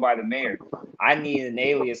why I go by the mayor. I needed an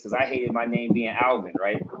alias because I hated my name being Alvin,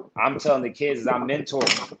 right? I'm telling the kids as I'm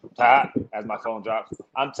mentoring, as my phone drops,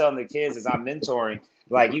 I'm telling the kids as I'm mentoring,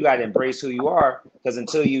 like, you got to embrace who you are, because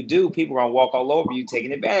until you do, people are going to walk all over you,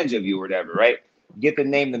 taking advantage of you or whatever, right? Get the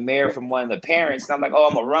name the mayor from one of the parents, and I'm like, oh,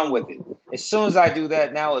 I'm going to run with it. As soon as I do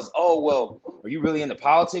that, now it's, oh, well, are you really into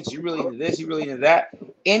politics? You really into this? You really into that?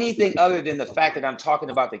 Anything other than the fact that I'm talking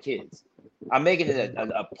about the kids. I'm making it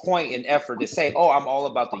a point and effort to say, oh, I'm all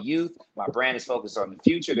about the youth. My brand is focused on the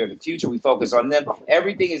future. They're the future. We focus on them.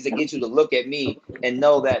 Everything is to get you to look at me and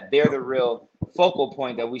know that they're the real focal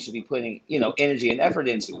point that we should be putting, energy and effort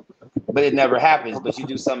into. But it never happens. But you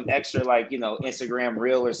do some extra, like, Instagram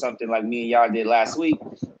reel or something like me and y'all did last week,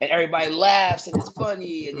 and everybody laughs and it's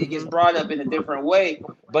funny and it gets brought up in a different way.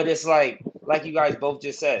 But it's like you guys both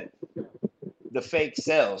just said, the fake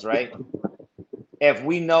sells, right? If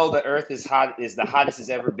we know the earth is the hottest it's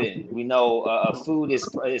ever been, we know food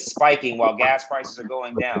is spiking while gas prices are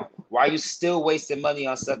going down, why are you still wasting money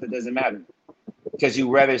on stuff that doesn't matter? Because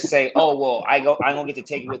you rather say, oh, well, I don't get to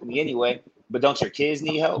take it with me anyway, but don't your kids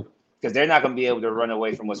need help? Because they're not going to be able to run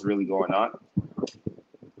away from what's really going on.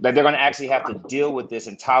 that they're going to actually have to deal with this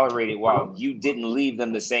and tolerate it while you didn't leave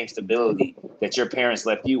them the same stability that your parents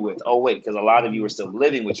left you with. Oh, wait, because a lot of you are still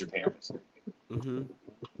living with your parents. Mm-hmm.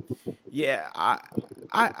 Yeah,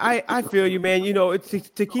 I feel you, man. You know, it's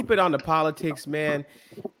to keep it on the politics, man.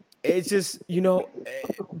 It's just, you know,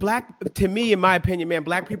 black, to me, in my opinion, man,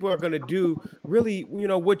 black people are going to do really, you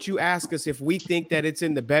know, what you ask us if we think that it's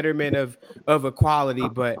in the betterment of equality.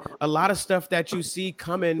 But a lot of stuff that you see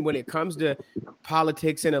coming when it comes to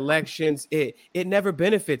politics and elections, it never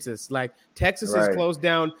benefits us. Like Texas has closed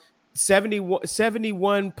down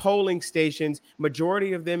 71 polling stations.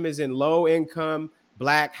 Majority of them is in low income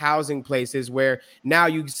Black housing places, where now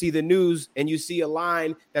you see the news and you see a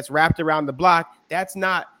line that's wrapped around the block. That's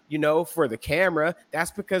not, you know, for the camera. That's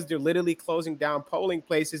because they're literally closing down polling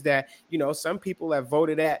places that, you know, some people have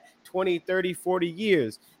voted at 20, 30, 40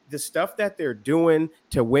 years. The stuff that they're doing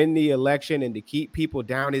to win the election and to keep people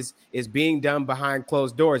down is being done behind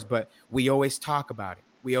closed doors. But we always talk about it.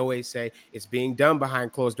 We always say it's being done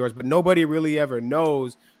behind closed doors, but nobody really ever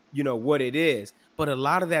knows, you know, what it is. But a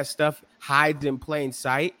lot of that stuff hides in plain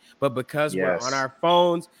sight. But because we're on our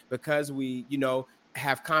phones, because we, you know,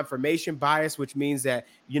 have confirmation bias, which means that,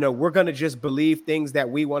 you know, we're going to just believe things that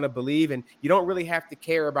we want to believe. And you don't really have to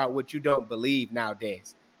care about what you don't believe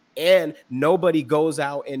nowadays. And nobody goes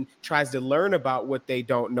out and tries to learn about what they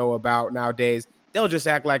don't know about nowadays. They'll just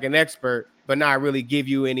act like an expert, but not really give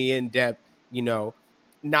you any in-depth, you know,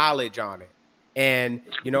 knowledge on it. And,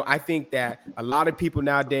 you know, I think that a lot of people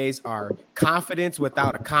nowadays are confidence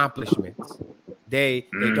without accomplishments. They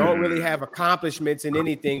don't really have accomplishments in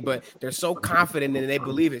anything, but they're so confident and they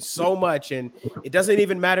believe it so much. And it doesn't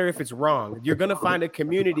even matter if it's wrong. You're going to find a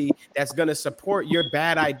community that's going to support your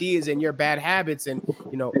bad ideas and your bad habits. And,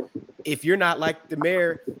 you know, if you're not like the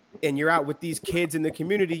mayor and you're out with these kids in the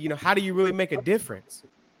community, you know, how do you really make a difference?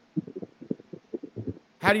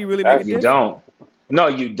 How do you really make a difference? You don't. No,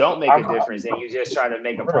 you don't make a difference, and you just try to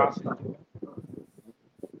make a profit.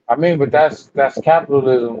 I mean, but that's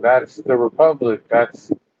capitalism. That's the republic. That's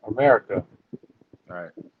America.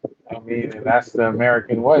 Right. I mean, and that's the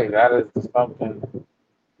American way. That is something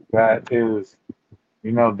that is,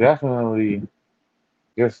 you know, definitely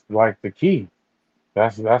just like the key.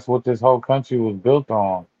 That's what this whole country was built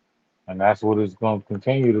on, and that's what it's going to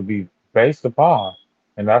continue to be based upon.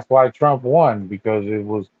 And that's why Trump won, because it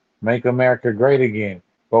was make America great again.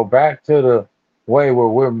 Go back to the way where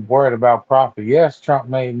we're worried about profit. Yes, Trump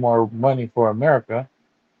made more money for America,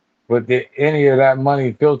 but did any of that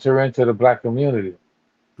money filter into the Black community?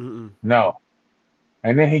 No.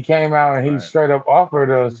 And then he came out and he straight up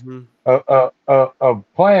offered us a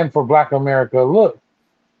plan for Black America. Look,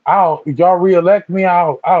 if y'all reelect me,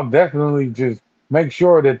 I'll definitely just make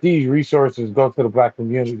sure that these resources go to the Black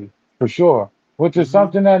community for sure. Which is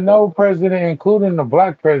something that no president, including the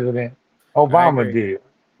Black president, Obama, did.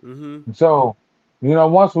 So, you know,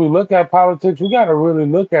 once we look at politics, we got to really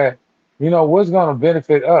look at, you know, what's going to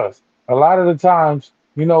benefit us. A lot of the times,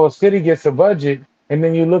 you know, a city gets a budget, and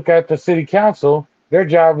then you look at the city council, their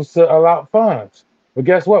job is to allot funds. But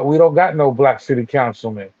guess what? We don't got no Black city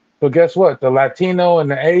councilmen. So guess what? The Latino and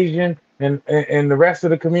the Asian and the rest of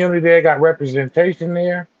the community, they got representation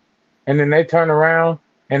there. And then they turn around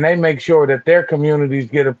and they make sure that their communities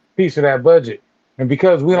get a piece of that budget. And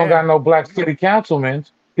because we don't got no Black city councilmen,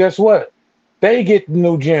 guess what? They get the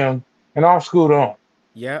new gym and our school don't.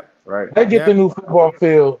 Yep. Right. They get the new football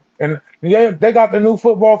field. And they got the new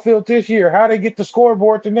football field this year. How they get the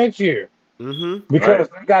scoreboard the next year? Because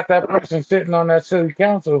they got that person sitting on that city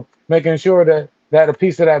council making sure that a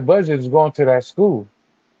piece of that budget is going to that school.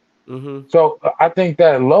 So I think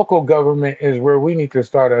that local government is where we need to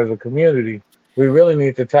start as a community. We really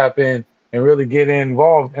need to tap in and really get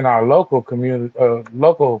involved in our local community,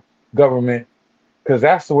 local government, because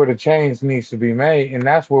that's where the change needs to be made, and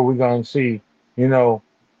that's where we're going to see, you know,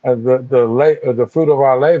 the fruit of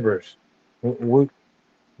our labors. We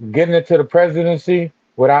getting it to the presidency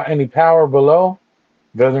without any power below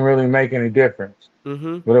doesn't really make any difference.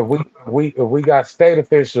 But if we got state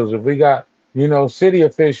officials, if we got, you know, city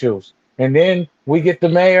officials, and then we get the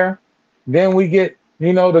mayor, then we get,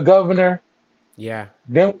 you know, the governor.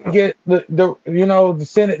 Then we get the you know, the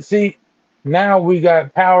Senate seat. Now we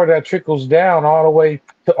got power that trickles down all the way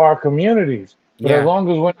to our communities. But as long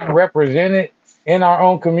as we're not represented in our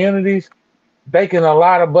own communities, they can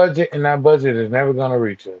allot a budget, and that budget is never going to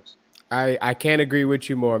reach us. I can't agree with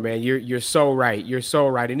you more, man. You're so right. You're so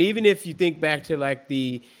right. And even if you think back to like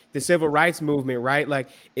the civil rights movement, right? Like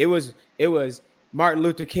it was Martin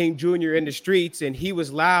Luther King Jr. in the streets, and he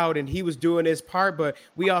was loud and he was doing his part. But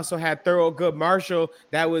we also had Thurgood Marshall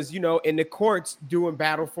that was, in the courts doing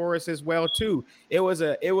battle for us as well too. It was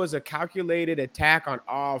a calculated attack on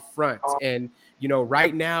all fronts. And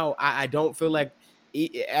right now, I don't feel like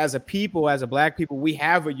as a people, as a Black people, we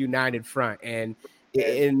have a united front. And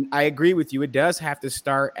I agree with you. It does have to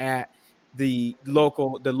start at the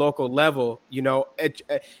local level.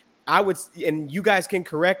 I would, and you guys can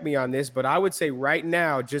correct me on this, but I would say right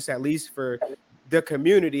now, just at least for the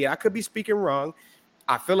community, I could be speaking wrong.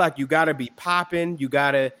 I feel like you got to be popping. You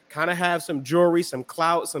got to kind of have some jewelry, some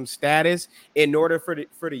clout, some status in order for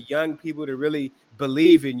the young people to really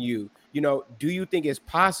believe in you. Do you think it's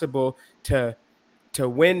possible to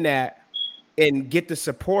win that and get the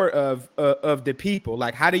support of the people?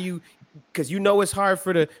 Like, how do you? Because it's hard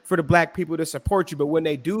for the Black people to support you, but when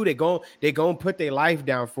they do, they go and put their life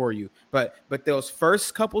down for you. But those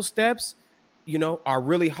first couple steps, are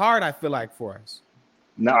really hard, I feel like, for us.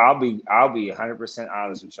 No, I'll be 100%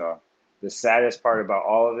 honest with y'all. The saddest part about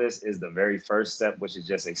all of this is the very first step, which is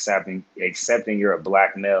just accepting you're a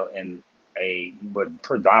Black male in a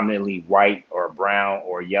predominantly white or brown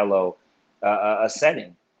or yellow a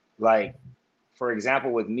setting. Like, for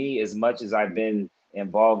example, with me, as much as I've been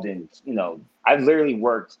involved in, I've literally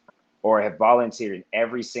worked or have volunteered in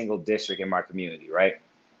every single district in my community, right?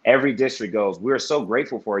 Every district goes, we're so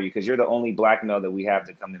grateful for you because you're the only Black male that we have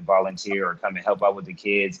to come and volunteer or come and help out with the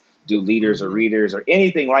kids, do leaders or readers or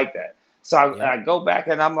anything like that. So I go back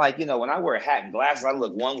and I'm like, when I wear a hat and glasses, I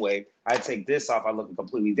look one way. I take this off, I look a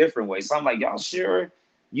completely different way. So I'm like, y'all sure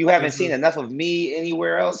you haven't seen enough of me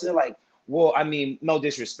anywhere else? They're like, well, I mean, no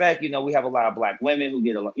disrespect. We have a lot of Black women who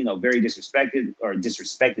get, very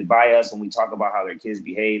disrespected by us when we talk about how their kids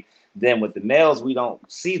behave. Then with the males, we don't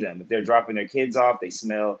see them. If they're dropping their kids off, they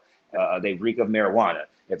smell, they reek of marijuana.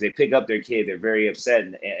 If they pick up their kid, they're very upset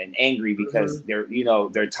and angry because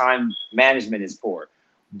their time management is poor.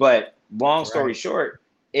 But long story short,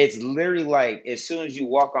 it's literally like as soon as you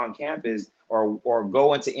walk on campus or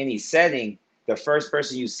go into any setting, the first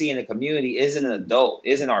person you see in the community isn't an adult,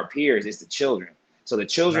 isn't our peers, it's the children. So the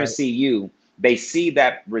children see you, they see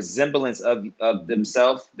that resemblance of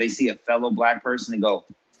themselves. They see a fellow Black person and go,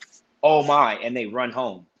 oh my, and they run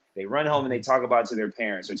home. They run home and they talk about it to their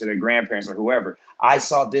parents or to their grandparents or whoever. I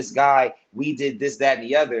saw this guy, we did this, that, and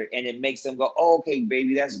the other. And it makes them go, oh, okay,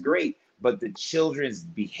 baby, that's great. But the children's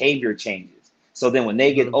behavior changes. So then when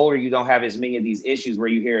they get older, you don't have as many of these issues where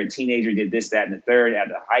you hear a teenager did this, that, and the third at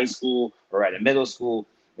the high school or at a middle school.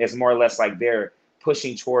 It's more or less like they're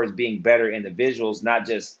pushing towards being better individuals, not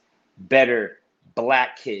just better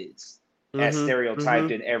Black kids as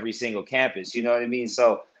stereotyped in every single campus. You know what I mean?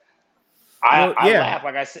 So I laugh,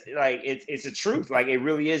 like I said, like it's the truth. Like it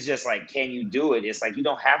really is just like, can you do it? It's like you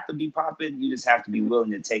don't have to be popping. You just have to be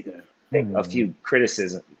willing to take a few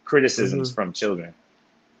criticisms from children.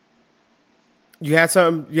 You had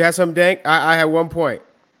some, Dank? I had one point.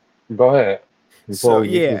 Go ahead. Before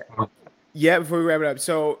we wrap it up.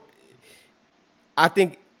 So I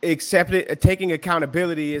think taking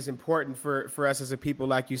accountability is important for us as a people,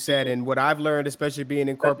 like you said. And what I've learned, especially being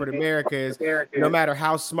in corporate America, is no matter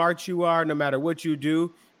how smart you are, no matter what you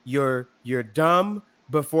do, you're dumb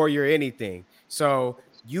before you're anything. So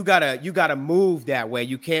you gotta move that way.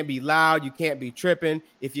 You can't be loud. You can't be tripping.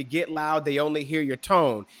 If you get loud, they only hear your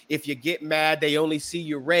tone. If you get mad, they only see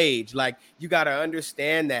your rage. Like you gotta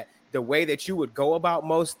understand that the way that you would go about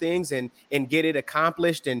most things and get it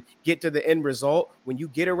accomplished and get to the end result, when you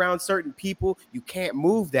get around certain people, you can't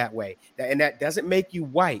move that way. And that doesn't make you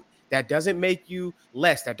white. That doesn't make you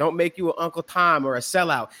less. That don't make you an Uncle Tom or a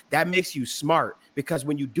sellout. That makes you smart, because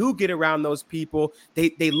when you do get around those people,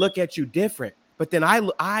 they look at you different. But then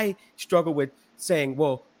I struggle with saying,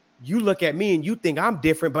 well, you look at me and you think I'm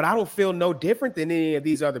different, but I don't feel no different than any of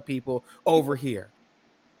these other people over here.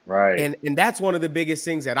 Right. And that's one of the biggest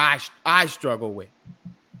things that I struggle with.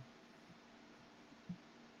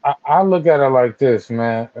 I look at it like this,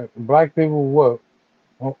 man. Black people,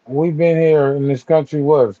 we've been here in this country,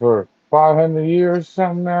 for 500 years,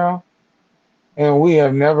 something now? And we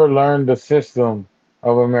have never learned the system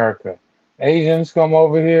of America. Asians come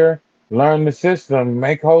over here, learn the system,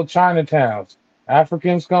 make whole Chinatowns.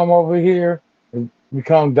 Africans come over here,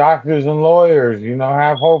 become doctors and lawyers,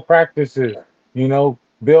 have whole practices,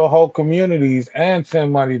 build whole communities and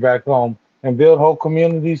send money back home and build whole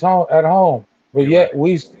communities at home. But yet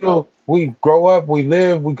we grow up, we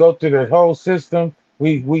live, we go through the whole system.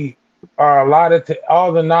 We are allotted to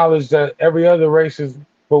all the knowledge that every other race is,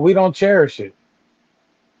 but we don't cherish it.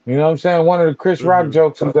 You know what I'm saying? One of the Chris Rock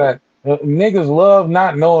jokes is that Niggas love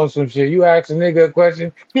not knowing some shit. You ask a nigga a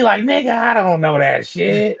question, he like, nigga, I don't know that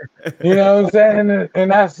shit. You know what I'm saying?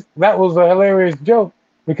 And that was a hilarious joke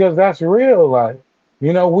because that's real. Like,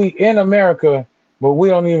 you know, we in America, but we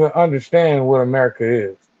don't even understand what America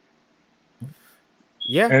is.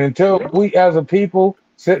 Yeah. And until we as a people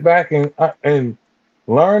sit back and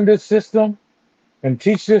learn this system and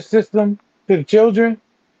teach this system to the children,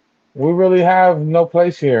 we really have no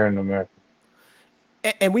place here in America.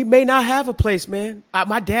 And we may not have a place, man.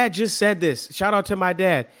 My dad just said this. Shout out to my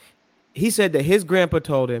dad. He said that his grandpa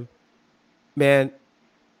told him, man,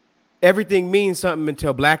 everything means something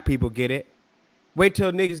until black people get it. Wait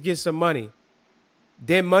till niggas get some money.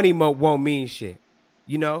 Then money won't mean shit.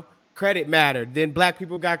 You know, credit mattered. Then black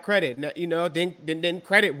people got credit. You know, then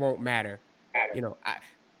credit won't matter. You know,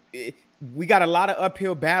 we got a lot of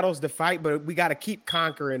uphill battles to fight, but we got to keep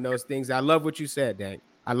conquering those things. I love what you said, Dan.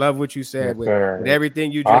 I love what you said with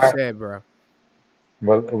everything you just said, bro.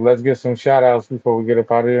 But let's get some shout outs before we get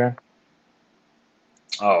up out of here.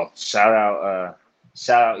 Oh, shout out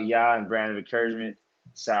Ya and Brand of Encouragement.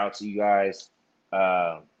 Shout out to you guys.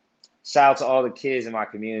 Shout out to all the kids in my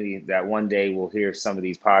community that one day will hear some of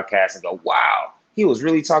these podcasts and go, wow, he was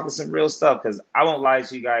really talking some real stuff. Because I won't lie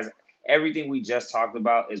to you guys. Everything we just talked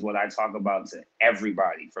about is what I talk about to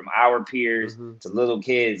everybody, from our peers to little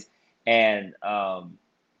kids. And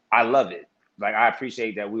I love it. Like, I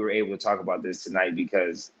appreciate that we were able to talk about this tonight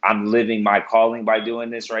because I'm living my calling by doing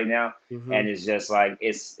this right now. And it's just like,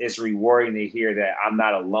 it's rewarding to hear that I'm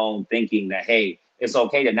not alone thinking that, hey, it's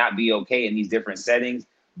okay to not be okay in these different settings,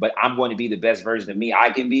 but I'm going to be the best version of me I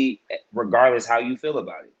can be, regardless how you feel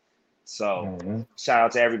about it. So shout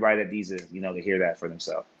out to everybody that needs to, you know, to hear that for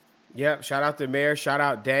themselves. Yep. Shout out to Mayor. Shout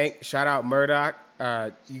out Dank. Shout out Murdoch.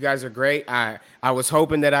 You guys are great. I was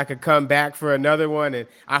hoping that I could come back for another one, and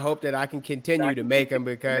I hope that I can continue to make them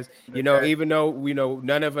because, you know, even though we know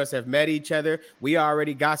none of us have met each other, we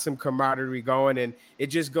already got some camaraderie going, and it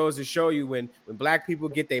just goes to show you when black people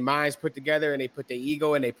get their minds put together and they put their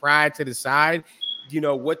ego and their pride to the side, you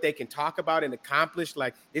know, what they can talk about and accomplish.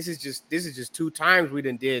 Like, this is just 2 times we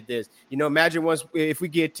done did this. You know, imagine if we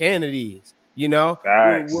get 10 of these. You know,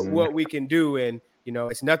 what we can do. And, you know,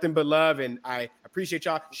 it's nothing but love. And I appreciate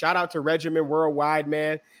y'all. Shout out to Regiment Worldwide,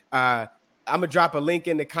 man. I'm going to drop a link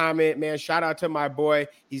in the comment, man. Shout out to my boy.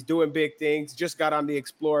 He's doing big things. Just got on the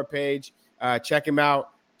Explore page. Check him out.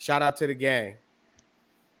 Shout out to the gang.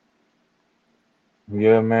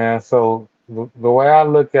 Yeah, man. So the way I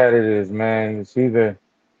look at it is, man, it's either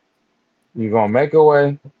you're going to make a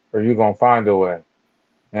way or you're going to find a way.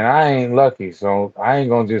 And I ain't lucky, so I ain't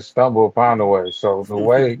gonna just stumble upon the way. So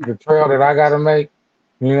the trail that I gotta make,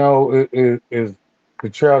 you know, is the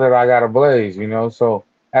trail that I gotta blaze. You know, so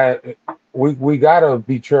we gotta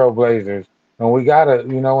be trailblazers, and we gotta,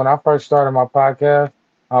 you know, when I first started my podcast,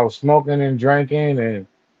 I was smoking and drinking, and,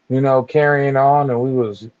 you know, carrying on, and we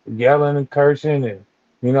was yelling and cursing, and,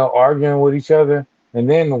 you know, arguing with each other. And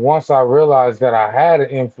then once I realized that I had an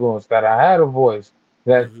influence, that I had a voice,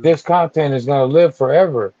 that this content is going to live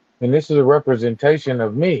forever, and this is a representation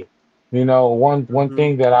of me. You know, one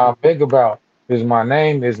thing that I'm big about is my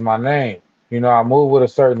name is my name. You know, I move with a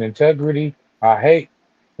certain integrity. I hate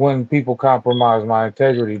when people compromise my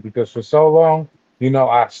integrity because for so long, you know,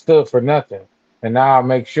 I stood for nothing. And now I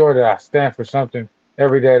make sure that I stand for something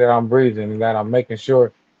every day that I'm breathing, and that I'm making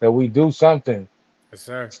sure that we do something. Yes,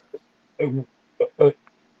 sir.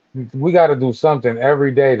 We got to do something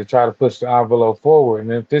every day to try to push the envelope forward.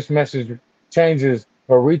 And if this message changes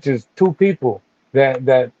or reaches 2 people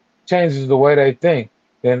that changes the way they think,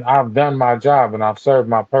 then I've done my job and I've served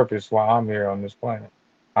my purpose while I'm here on this planet.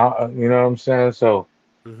 You know what I'm saying? So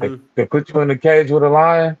they put you in the cage with a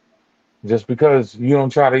lion just because you don't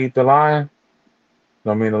try to eat the lion.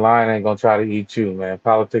 I mean, the lion ain't gonna try to eat you, man.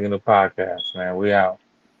 Politicking the podcast, man. We out.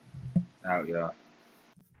 Out, y'all.